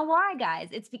 and we know why, guys,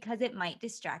 it's because it might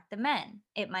distract the men.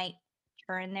 It might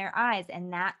turn their eyes,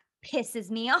 and that pisses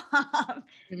me off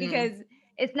Mhm. because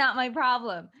it's not my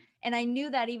problem. And I knew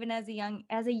that even as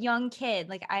a young kid,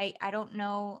 like I don't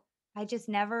know, I just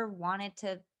never wanted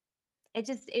to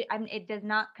it does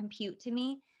not compute to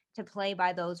me to play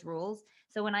by those rules.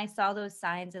 So when I saw those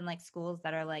signs in like schools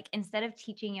that are like, instead of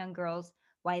teaching young girls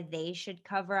why they should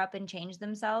cover up and change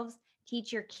themselves,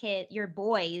 teach your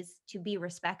boys to be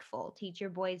respectful, teach your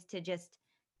boys to just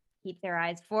keep their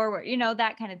eyes forward,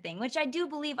 that kind of thing, which I do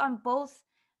believe on both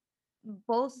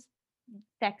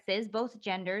sexes, both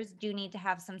genders do need to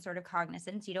have some sort of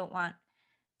cognizance. You don't want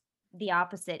the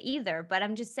opposite either. But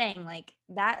I'm just saying, like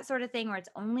that sort of thing where it's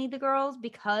only the girls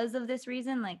because of this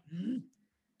reason, like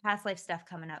past life stuff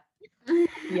coming up.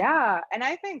 Yeah, and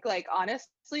I think like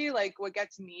honestly, like what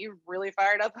gets me really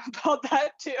fired up about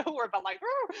that too, or about like,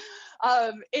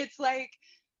 it's like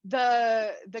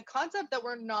the concept that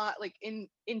we're not like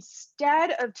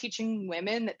instead of teaching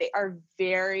women that they are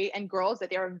very and girls that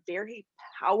they are very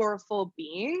powerful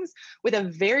beings with a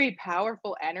very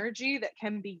powerful energy that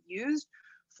can be used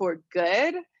for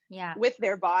good Yeah. with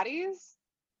their bodies,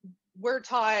 we're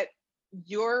taught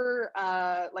you're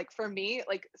like for me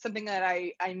like something that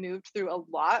I moved through a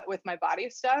lot with my body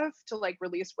stuff to like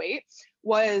release weight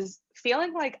was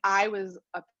feeling like I was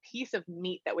a piece of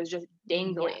meat that was just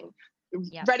dangling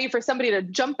Yeah. ready for somebody to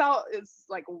jump out. It's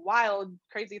like a wild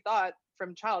crazy thought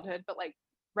from childhood, but like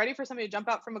ready for somebody to jump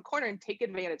out from a corner and take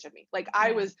advantage of me. Like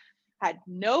I Yeah. had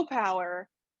no power,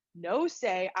 no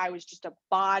say. I was just a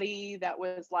body that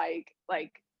was like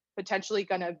potentially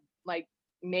gonna like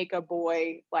make a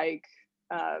boy like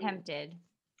Tempted.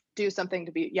 do something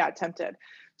to be tempted.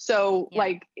 So Yeah.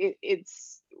 like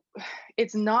it's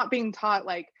not being taught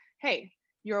like, hey,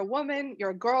 you're a woman,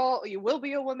 you're a girl, you will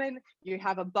be a woman, you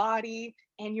have a body,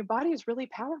 and your body is really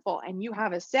powerful, and you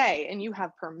have a say, and you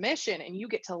have permission, and you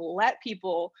get to let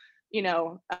people, you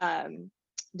know,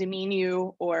 demean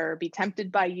you or be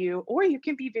tempted by you, or you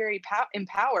can be very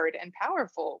empowered and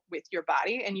powerful with your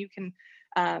body, and you can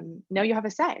know you have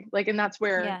a say. Like, and that's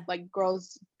where Yeah. like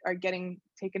girls are getting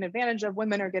taken advantage of,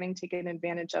 women are getting taken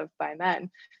advantage of by men.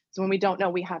 So when we don't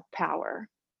know we have power,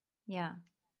 Yeah.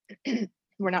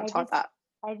 we're not I taught just that.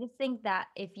 I just think that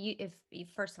if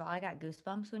first of all, I got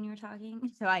goosebumps when you were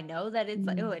talking. So I know that it's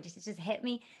like, oh, it just hit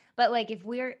me. But like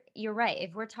you're right.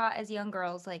 If we're taught as young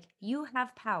girls, like you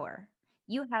have power,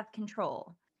 you have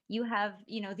control, you have,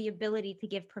 the ability to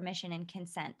give permission and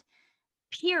consent.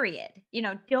 Period.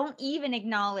 Don't even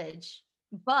acknowledge,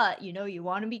 but you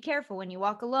want to be careful when you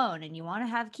walk alone and you want to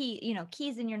have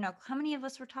keys in your knuckle. How many of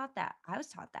us were taught that? I was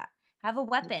taught that. Have a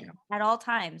weapon at all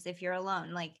times if you're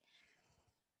alone. Like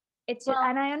It's just, Well,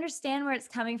 and I understand where it's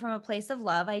coming from a place of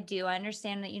love. I do. I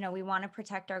understand that, we want to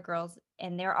protect our girls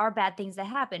and there are bad things that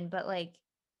happen, but like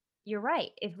you're right.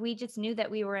 If we just knew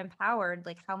that we were empowered,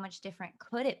 like how much different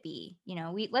could it be?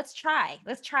 Let's try.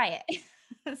 Let's try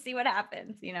it. See what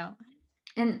happens.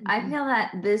 and I Mhm. feel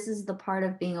that this is the part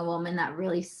of being a woman that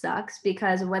really sucks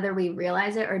because whether we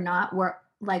realize it or not, we're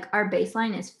like our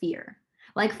baseline is fear.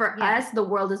 Like for Yeah, us, the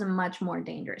world is a much more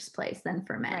dangerous place than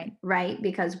for right. men, right?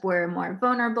 Because we're more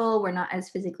vulnerable, we're not as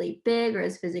physically big or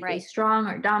as physically Right. strong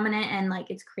or dominant. And like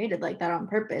it's created like that on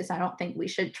purpose. I don't think we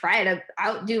should try to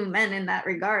outdo men in that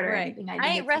regard or Right. anything. I I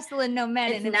think ain't wrestling no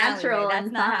men it's in an alleyway. natural That's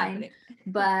and not fine, happening.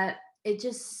 but it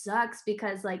just sucks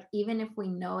because like even if we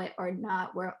know it or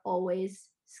not, we're always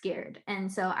scared. And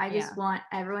so I just Yeah. want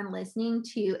everyone listening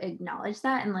to acknowledge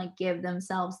that and like give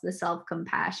themselves the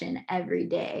self-compassion every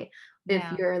day. If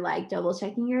Yeah. you're like double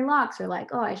checking your locks or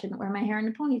like, oh, I shouldn't wear my hair in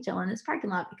a ponytail in this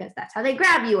parking lot because that's how they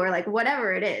grab you or like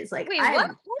whatever it is. Like Wait, what?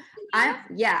 I'm What? I'm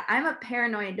What? yeah, I'm a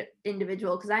paranoid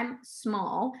individual because I'm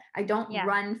small. I don't Yeah.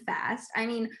 run fast. I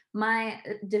mean, my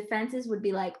defenses would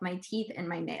be like my teeth and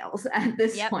my nails at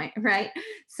this Yep. point, right?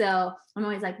 So I'm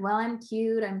always like, well, I'm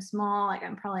cute, I'm small, like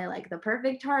I'm probably like the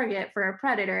perfect target for a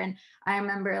predator. And I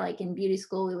remember like in beauty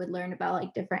school, we would learn about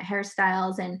like different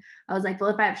hairstyles. And I was like, well,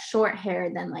 if I have short hair,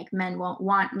 then like men won't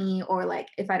want me. Or like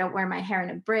if I don't wear my hair in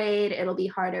a braid, it'll be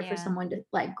harder for Yeah. someone to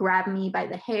like grab me by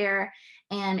the hair,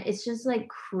 and it's just like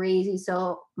crazy.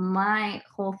 So my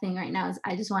whole thing right now is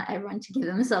I just want everyone to give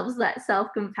themselves that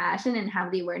self-compassion and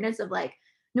have the awareness of like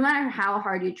no matter how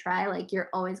hard you try, like you're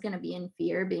always going to be in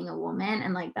fear being a woman,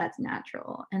 and like that's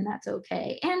natural and that's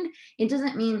okay. And it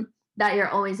doesn't mean that you're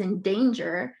always in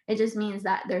danger. It just means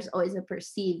that there's always a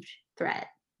perceived threat,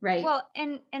 right? Well,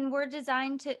 and we're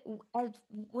designed to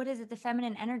what is it? The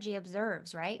feminine energy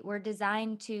observes, right? We're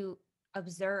designed to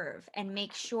observe and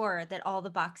make sure that all the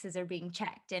boxes are being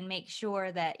checked and make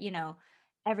sure that,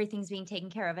 everything's being taken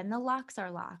care of and the locks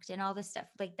are locked and all this stuff.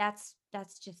 Like that's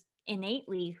just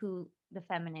innately who the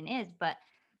feminine is. But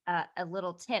a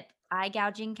little tip, eye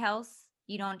gouging, Kels,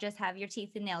 you don't just have your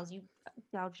teeth and nails, you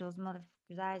gouge those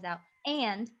motherfuckers' eyes out.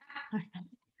 And I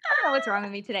don't know what's wrong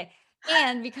with me today.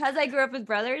 And because I grew up with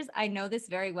brothers, I know this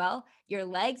very well. Your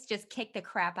legs just kick the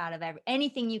crap out of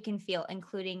anything you can feel,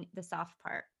 including the soft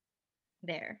part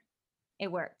there.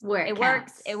 It works. Where it It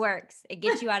works. It counts. works. It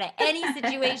gets you out of any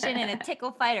situation in a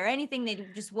tickle fight or anything. They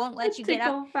just won't let you get out.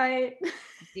 Tickle fight.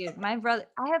 Dude, my brother,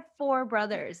 I have 4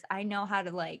 brothers. I know how to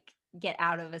like get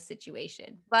out of a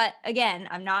situation. But again,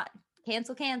 I'm not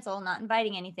cancel, not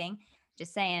inviting anything.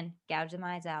 Just saying, gouge them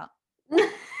eyes out.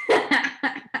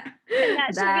 And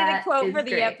that should be the That quote for is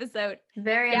the great. episode.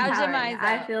 Very Gouge them empowering. eyes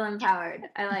I out. feel empowered.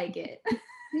 I like it.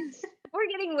 We're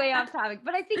getting way off topic,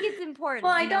 but I think it's Well,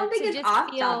 important, I don't think to it's just off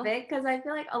feel, topic because I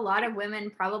feel like a lot of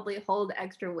women probably hold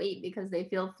extra weight because they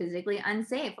feel physically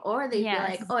unsafe, or they feel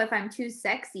like, yes. oh, if I'm too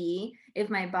sexy, if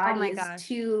my Oh body my is gosh.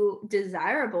 too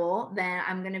desirable, then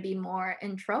I'm going to be more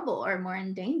in trouble or more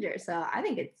in danger. So I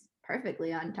think it's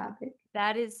perfectly on topic.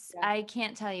 That is, Yeah. I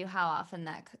can't tell you how often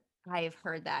I have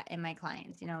heard that in my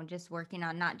clients, just working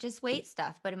on not just weight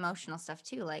stuff, but emotional stuff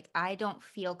too. Like, I don't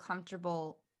feel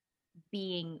comfortable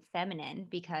being feminine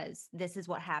because this is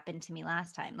what happened to me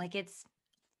last time. Like, it's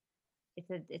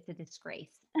a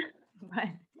disgrace. but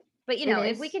but It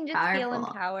if we is can just feel powerful.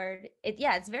 empowered,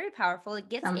 yeah, it's very powerful. It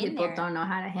gets Some in people there. don't know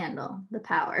how to handle the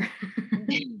power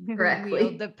Wield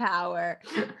correctly. the power.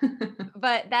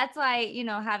 But that's why,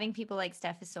 having people like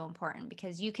Steph is so important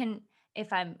because you can,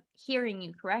 if I'm hearing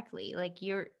you correctly, like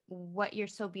what you're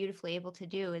so beautifully able to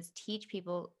do is teach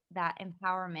people that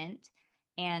empowerment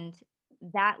and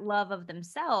that love of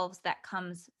themselves that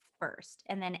comes first.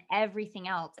 And then everything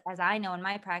else, as I know in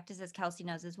my practice, as Kelsey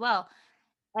knows as well,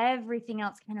 everything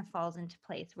else kind of falls into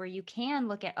place where you can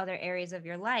look at other areas of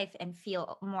your life and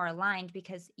feel more aligned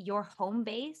because your home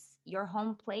base, your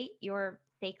home plate, your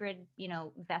sacred,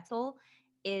 vessel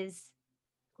is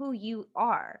who you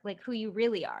are, like who you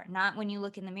really are, not when you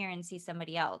look in the mirror and see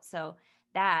somebody else. So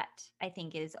that I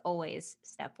think is always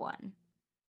step one.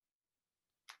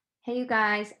 Hey, you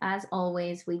guys, as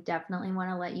always, we definitely want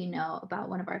to let you know about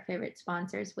one of our favorite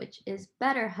sponsors, which is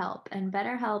BetterHelp. And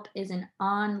BetterHelp is an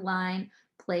online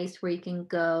place where you can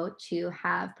go to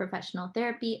have professional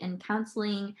therapy and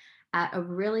counseling at a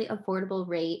really affordable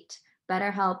rate.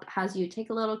 BetterHelp has you take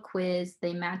a little quiz.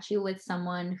 They match you with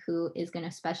someone who is going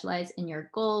to specialize in your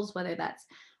goals, whether that's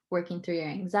working through your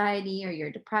anxiety or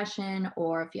your depression,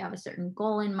 or if you have a certain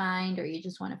goal in mind, or you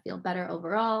just want to feel better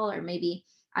overall, or maybe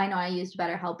I know I used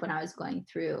BetterHelp when I was going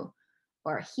through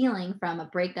or healing from a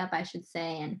breakup, I should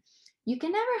say. And you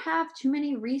can never have too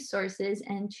many resources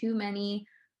and too many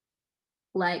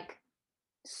like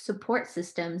support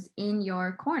systems in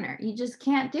your corner. You just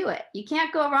can't do it. You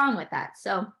can't go wrong with that.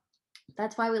 So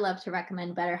that's why we love to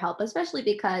recommend BetterHelp, especially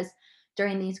because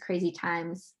during these crazy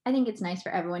times, I think it's nice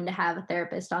for everyone to have a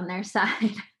therapist on their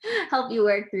side, help you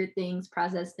work through things,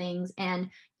 process things. And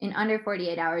in under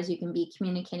 48 hours, you can be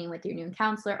communicating with your new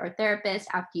counselor or therapist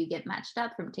after you get matched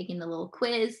up from taking the little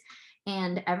quiz.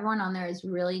 And everyone on there is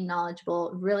really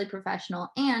knowledgeable, really professional.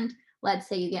 And let's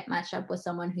say you get matched up with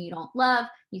someone who you don't love,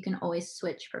 you can always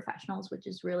switch professionals, which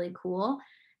is really cool.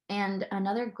 And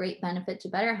another great benefit to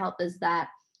BetterHelp is that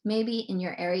maybe in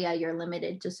your area you're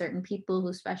limited to certain people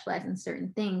who specialize in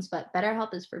certain things, but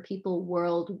BetterHelp is for people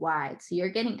worldwide. So you're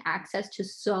getting access to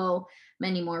so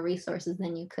many more resources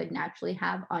than you could naturally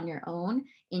have on your own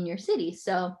in your city.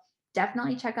 So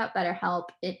definitely check out BetterHelp.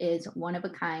 It is one of a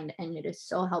kind and it is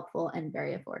so helpful and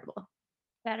very affordable.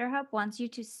 BetterHelp wants you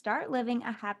to start living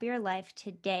a happier life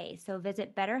today. So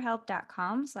visit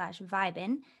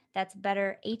betterhelp.com/vibin. That's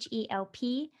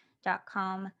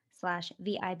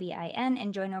betterhelp.com/VIBIN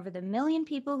and join over the million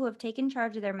people who have taken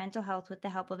charge of their mental health with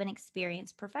the help of an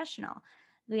experienced professional.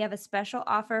 We have a special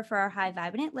offer for our High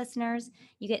Vibinant listeners.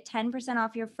 You get 10%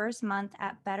 off your first month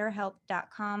at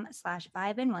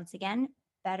betterhelp.com/vibin. Once again,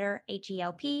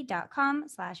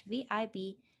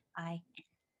 betterhelp.com/VIBIN.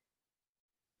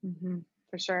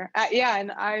 For sure. Yeah.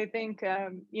 And I think,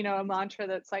 you know, a mantra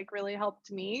that's like really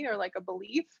helped me, or like a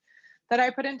belief that I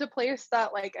put into place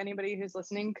that like anybody who's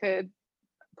listening could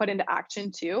put into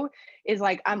action too, is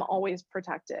like, I'm always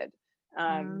protected.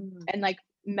 And like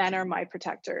men are my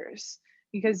protectors,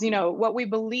 because, you know, what we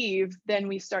believe, then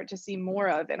we start to see more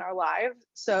of in our lives.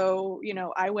 So, you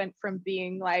know, I went from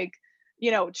being like, you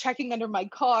know, checking under my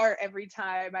car every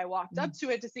time I walked up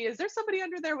to it to see, is there somebody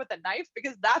under there with a knife?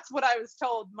 Because that's what I was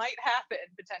told might happen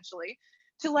potentially,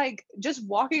 to like just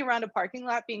walking around a parking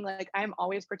lot being like, I'm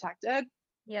always protected.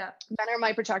 Yeah. Men are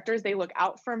my protectors. They look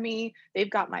out for me. They've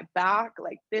got my back.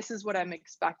 Like, this is what I'm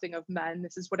expecting of men.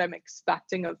 This is what I'm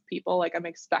expecting of people. Like, I'm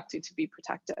expected to be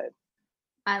protected.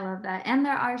 I love that. And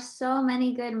there are so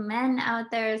many good men out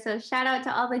there. So shout out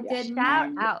to all the good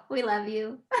Shout men. out. We love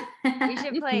you. We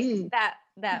should play that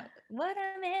what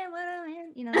a man,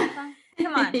 you know that song?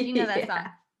 Come on, you know that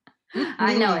song.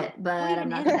 I know it, but Who I'm even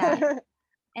not is gonna that?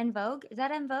 En Vogue? Is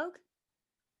that En Vogue?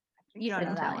 You don't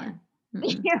know couldn't that tell one.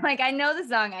 you. You're like, I know the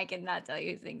song, I cannot tell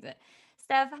you who sings it.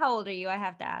 Steph, how old are you? I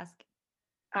have to ask.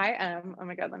 I am. Oh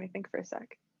my God, let me think for a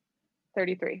sec.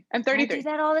 33. I'm I 33. do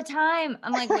that all the time.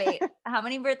 I'm like, wait, how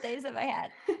many birthdays have I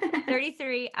had?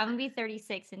 33. I'm gonna be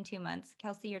 36 in 2 months.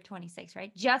 Kelsey, you're 26,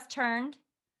 right? Just turned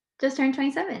Just turned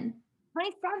 27.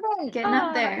 27. Getting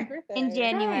up Happy there. birthday. In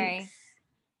January.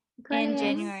 Thanks. In Aquarius.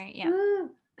 January, yeah. Woo.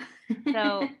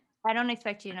 So I don't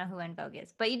expect you to know who En Vogue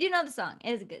is, but you do know the song.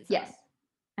 It is a good song. Yes,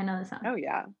 I know the song. Oh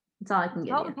yeah. That's all I can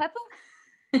give Salt and you. Pepper?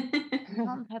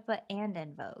 Salt and Pepper and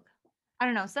En Vogue. I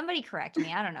don't know. Somebody correct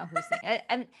me. I don't know who's singing.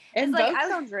 En It's like Vogue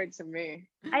sounds right to me.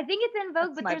 I think it's En Vogue,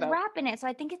 That's but my there's vote. rap in it, so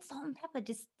I think it's Salt and Pepper.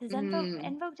 Does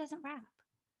En Vogue doesn't rap.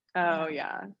 Oh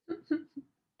yeah.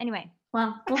 Anyway,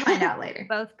 Well, we'll find out later.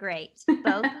 both great.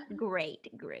 Both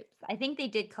great groups. I think they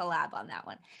did collab on that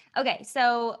one. Okay,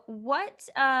 so what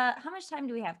how much time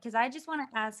do we have? Because I just want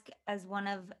to ask as one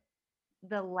of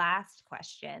the last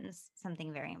questions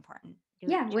something very important.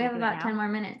 Yeah, Should we have do it about now? 10 more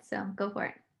minutes, so go for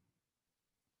it.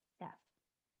 Steph.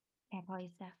 Can I call you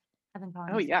Steph? I've been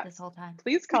calling Oh you Steph this yes. whole time.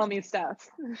 Please call me Steph.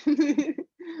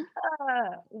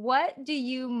 What do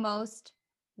you most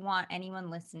want anyone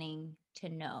listening to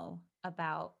know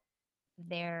about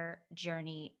their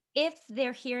journey if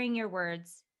they're hearing your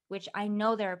words, which I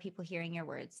know there are people hearing your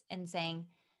words and saying,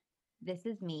 this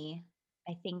is me.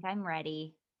 I think I'm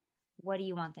ready. What do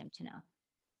you want them to know?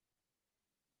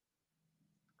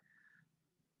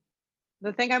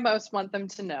 The thing I most want them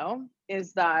to know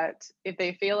is that if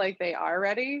they feel like they are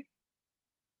ready,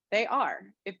 they are.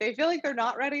 If they feel like they're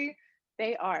not ready,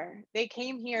 they are. They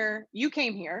came here, you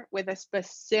came here with a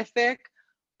specific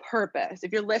purpose.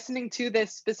 If you're listening to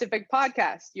this specific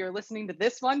podcast, you're listening to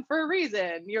this one for a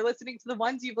reason. You're listening to the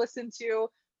ones you've listened to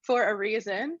for a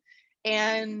reason.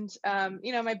 And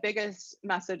you know, my biggest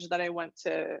message that I want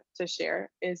to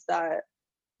share is that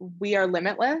we are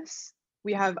limitless.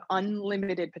 We have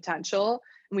unlimited potential,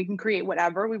 and we can create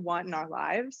whatever we want in our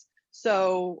lives.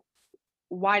 So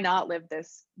why not live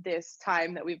this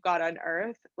time that we've got on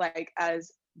earth like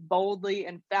as boldly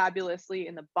and fabulously,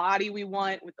 in the body we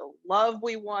want, with the love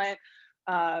we want,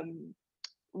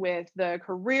 with the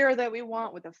career that we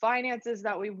want, with the finances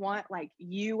that we want. Like,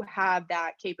 you have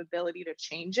that capability to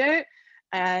change it.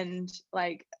 And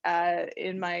like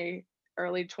in my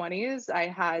early 20s, I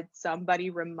had somebody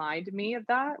remind me of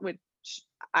that, which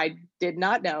I did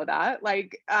not know that.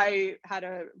 Like, I had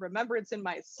a remembrance in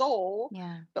my soul,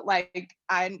 but like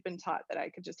I hadn't been taught that I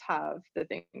could just have the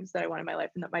things that I want in my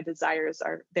life, and that my desires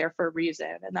are there for a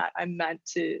reason, and that I'm meant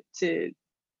to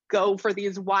go for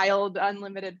these wild,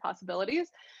 unlimited possibilities.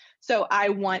 So I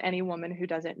want any woman who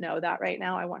doesn't know that right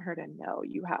now, I want her to know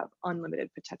you have unlimited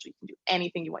potential. You can do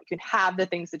anything you want. You can have the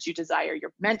things that you desire.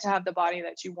 You're meant to have the body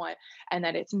that you want, and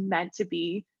that it's meant to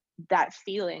be that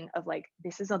feeling of like,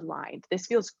 this is aligned. This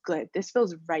feels good. This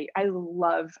feels right. I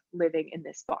love living in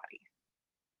this body.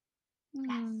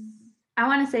 Yes. I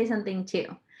want to say something too.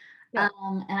 Yeah.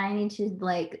 And I need to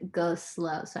like go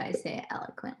slow, so I say it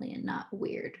eloquently and not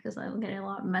weird, because I'm getting a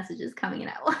lot of messages coming in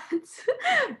at once.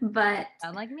 But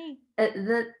sound like me.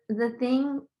 The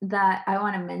thing that I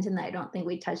want to mention that I don't think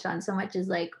we touched on so much is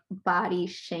like body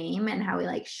shame, and how we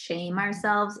like shame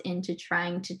ourselves into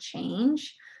trying to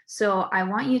change. So I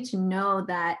want you to know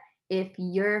that if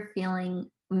you're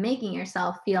making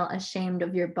yourself feel ashamed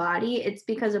of your body, it's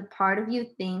because a part of you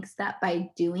thinks that by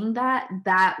doing that,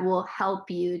 that will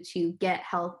help you to get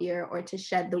healthier, or to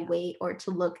shed the weight, or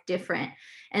to look different.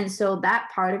 And so that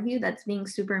part of you that's being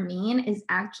super mean is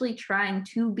actually trying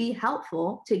to be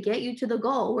helpful to get you to the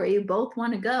goal where you both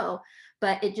want to go.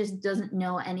 But it just doesn't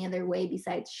know any other way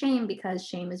besides shame, because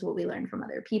shame is what we learn from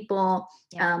other people.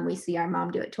 We see our mom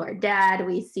do it to our dad.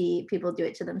 We see people do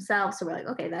it to themselves. So we're like,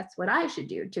 okay, that's what I should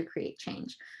do to create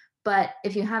change. But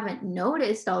if you haven't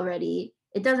noticed already,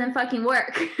 it doesn't fucking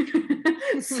work.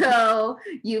 So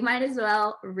you might as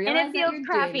well realize that you're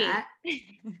doing that.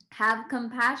 Have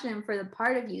compassion for the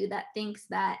part of you that thinks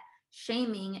that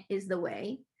shaming is the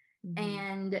way.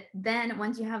 And then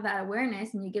once you have that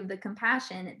awareness and you give the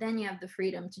compassion, then you have the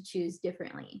freedom to choose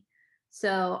differently.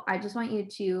 So I just want you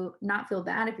to not feel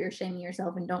bad if you're shaming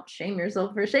yourself, and don't shame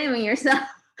yourself for shaming yourself.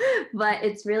 But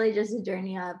it's really just a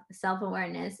journey of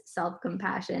self-awareness,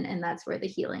 self-compassion, and that's where the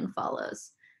healing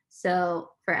follows. So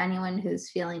for anyone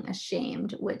who's feeling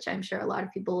ashamed, which I'm sure a lot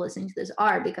of people listening to this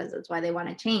are, because that's why they want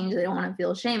to change, they don't want to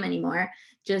feel shame anymore,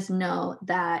 just know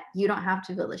that you don't have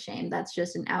to feel the shame. That's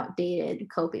just an outdated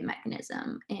coping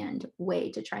mechanism and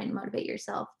way to try and motivate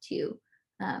yourself to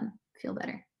feel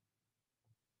better.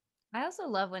 I also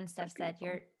love when Steph said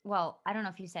I don't know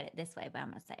if you said it this way, but I'm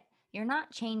going to say it. You're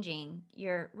not changing,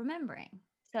 you're remembering.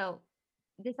 So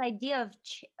this idea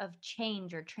of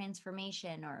change or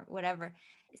transformation or whatever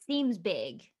seems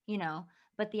big,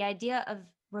 but the idea of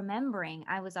remembering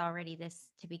I was already this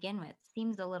to begin with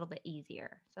seems a little bit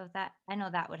easier. So I know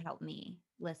that would help me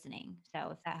listening.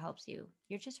 So if that helps you,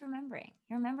 you're just remembering.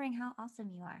 You're remembering how awesome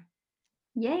you are.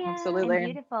 Yeah. Absolutely. And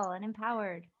beautiful and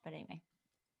empowered. But anyway.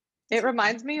 It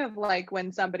reminds me of like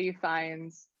when somebody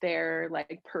finds their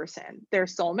like person, their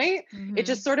soulmate, it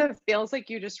just sort of feels like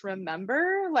you just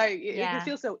remember, like it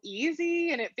feels so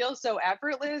easy and it feels so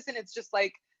effortless. And it's just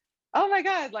like, oh my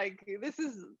God, like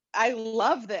I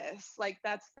love this. Like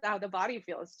that's how the body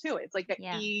feels too. It's like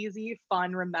an easy,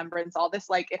 fun remembrance. All this,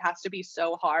 like, it has to be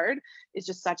so hard. It's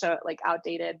just such a like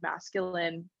outdated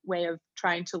masculine way of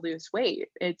trying to lose weight.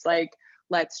 It's like,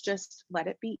 let's just let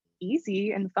it be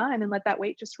easy and fun, and let that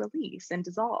weight just release and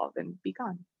dissolve and be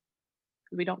gone.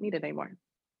 We don't need it anymore.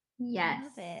 Yes.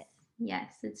 Love it.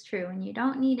 Yes, it's true. When you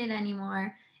don't need it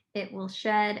anymore, it will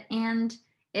shed. And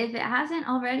if it hasn't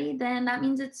already, then that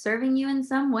means it's serving you in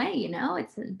some way.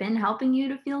 It's been helping you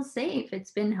to feel safe.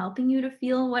 It's been helping you to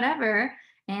feel whatever.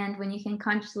 And when you can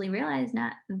consciously realize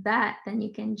that, then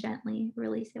you can gently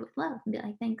release it with love and be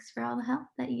like, thanks for all the help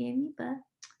that you gave me, but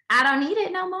I don't need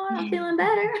it no more. I'm feeling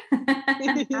better.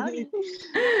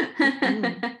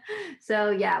 So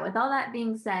yeah, with all that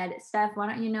being said, Steph, why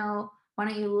don't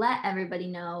you let everybody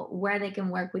know where they can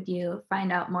work with you,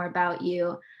 find out more about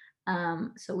you,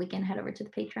 so we can head over to the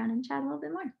Patreon and chat a little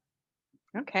bit more.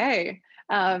 Okay.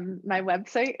 My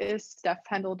website is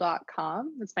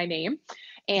stephhendel.com. That's my name.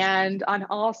 And on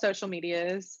all social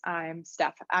medias, I'm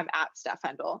at Steph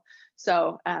Hendel.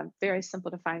 So very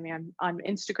simple to find me. I'm on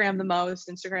Instagram the most,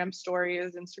 Instagram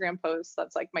stories, Instagram posts.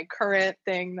 That's like my current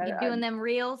thing. You doing them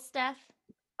reels, Steph?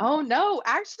 Oh no,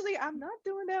 actually, I'm not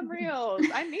doing them reels.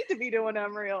 I need to be doing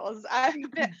them reels. I've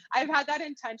had that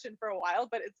intention for a while,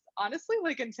 but it's honestly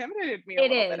like intimidated me a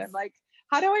little bit. I'm like,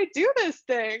 how do I do this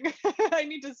thing? I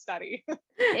need to study.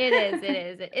 It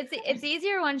is. It's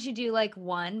easier once you do like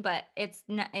one, but it's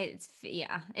another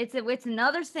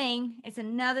thing. It's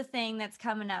another thing that's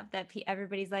coming up that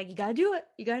everybody's like, you gotta do it.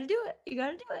 You gotta do it. You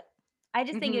gotta do it. I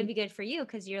just think it'd be good for you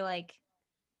because you're like,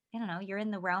 I don't know, you're in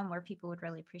the realm where people would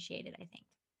really appreciate it,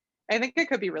 I think it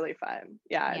could be really fun.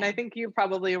 Yeah. And I think you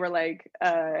probably were like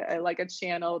a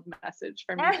channeled message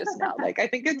for me just now. Like, I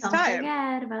think it's Don't time.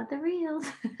 Forget about the reels.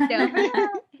 Don't forget.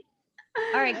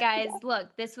 All right, guys,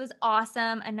 look, this was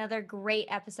awesome. Another great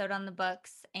episode on the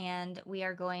books, and we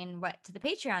are going to the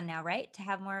Patreon now, right? To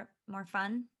have more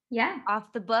fun Yeah.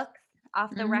 off the books,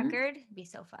 off the Mhm. record. Be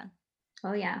so fun.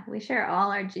 Oh yeah, we share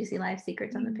all our juicy life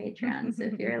secrets on the Patreon. So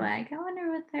if you're like, I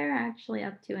wonder what they're actually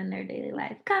up to in their daily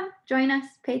life, come join us.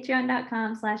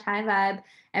 Patreon.com/highvibe.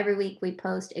 Every week we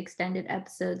post extended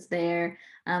episodes there.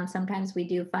 Sometimes we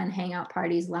do fun hangout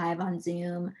parties live on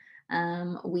Zoom.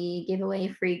 We give away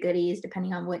free goodies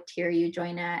depending on what tier you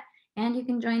join at. And you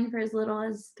can join for as little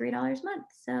as $3 a month.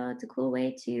 So it's a cool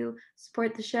way to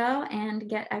support the show and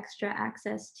get extra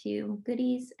access to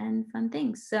goodies and fun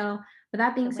things. So with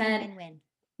that being said, Win.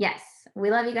 yes, we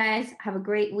love you guys. Have a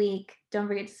great week. Don't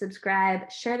forget to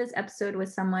subscribe. Share this episode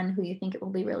with someone who you think it will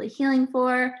be really healing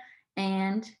for.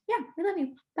 And yeah, we love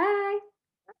you. Bye.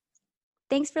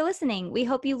 Thanks for listening. We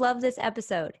hope you love this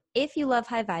episode. If you love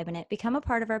High Vibe in It, become a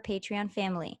part of our Patreon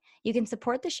family. You can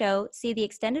support the show, see the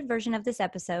extended version of this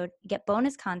episode, get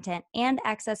bonus content, and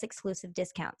access exclusive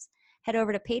discounts. Head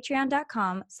over to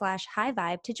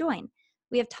patreon.com/highvibe to join.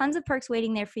 We have tons of perks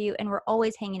waiting there for you, and we're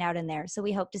always hanging out in there, so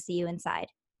we hope to see you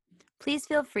inside. Please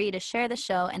feel free to share the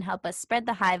show and help us spread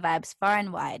the high vibes far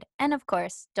and wide. And of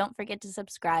course, don't forget to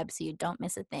subscribe so you don't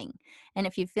miss a thing. And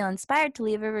if you feel inspired to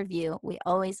leave a review, we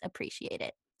always appreciate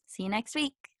it. See you next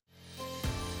week.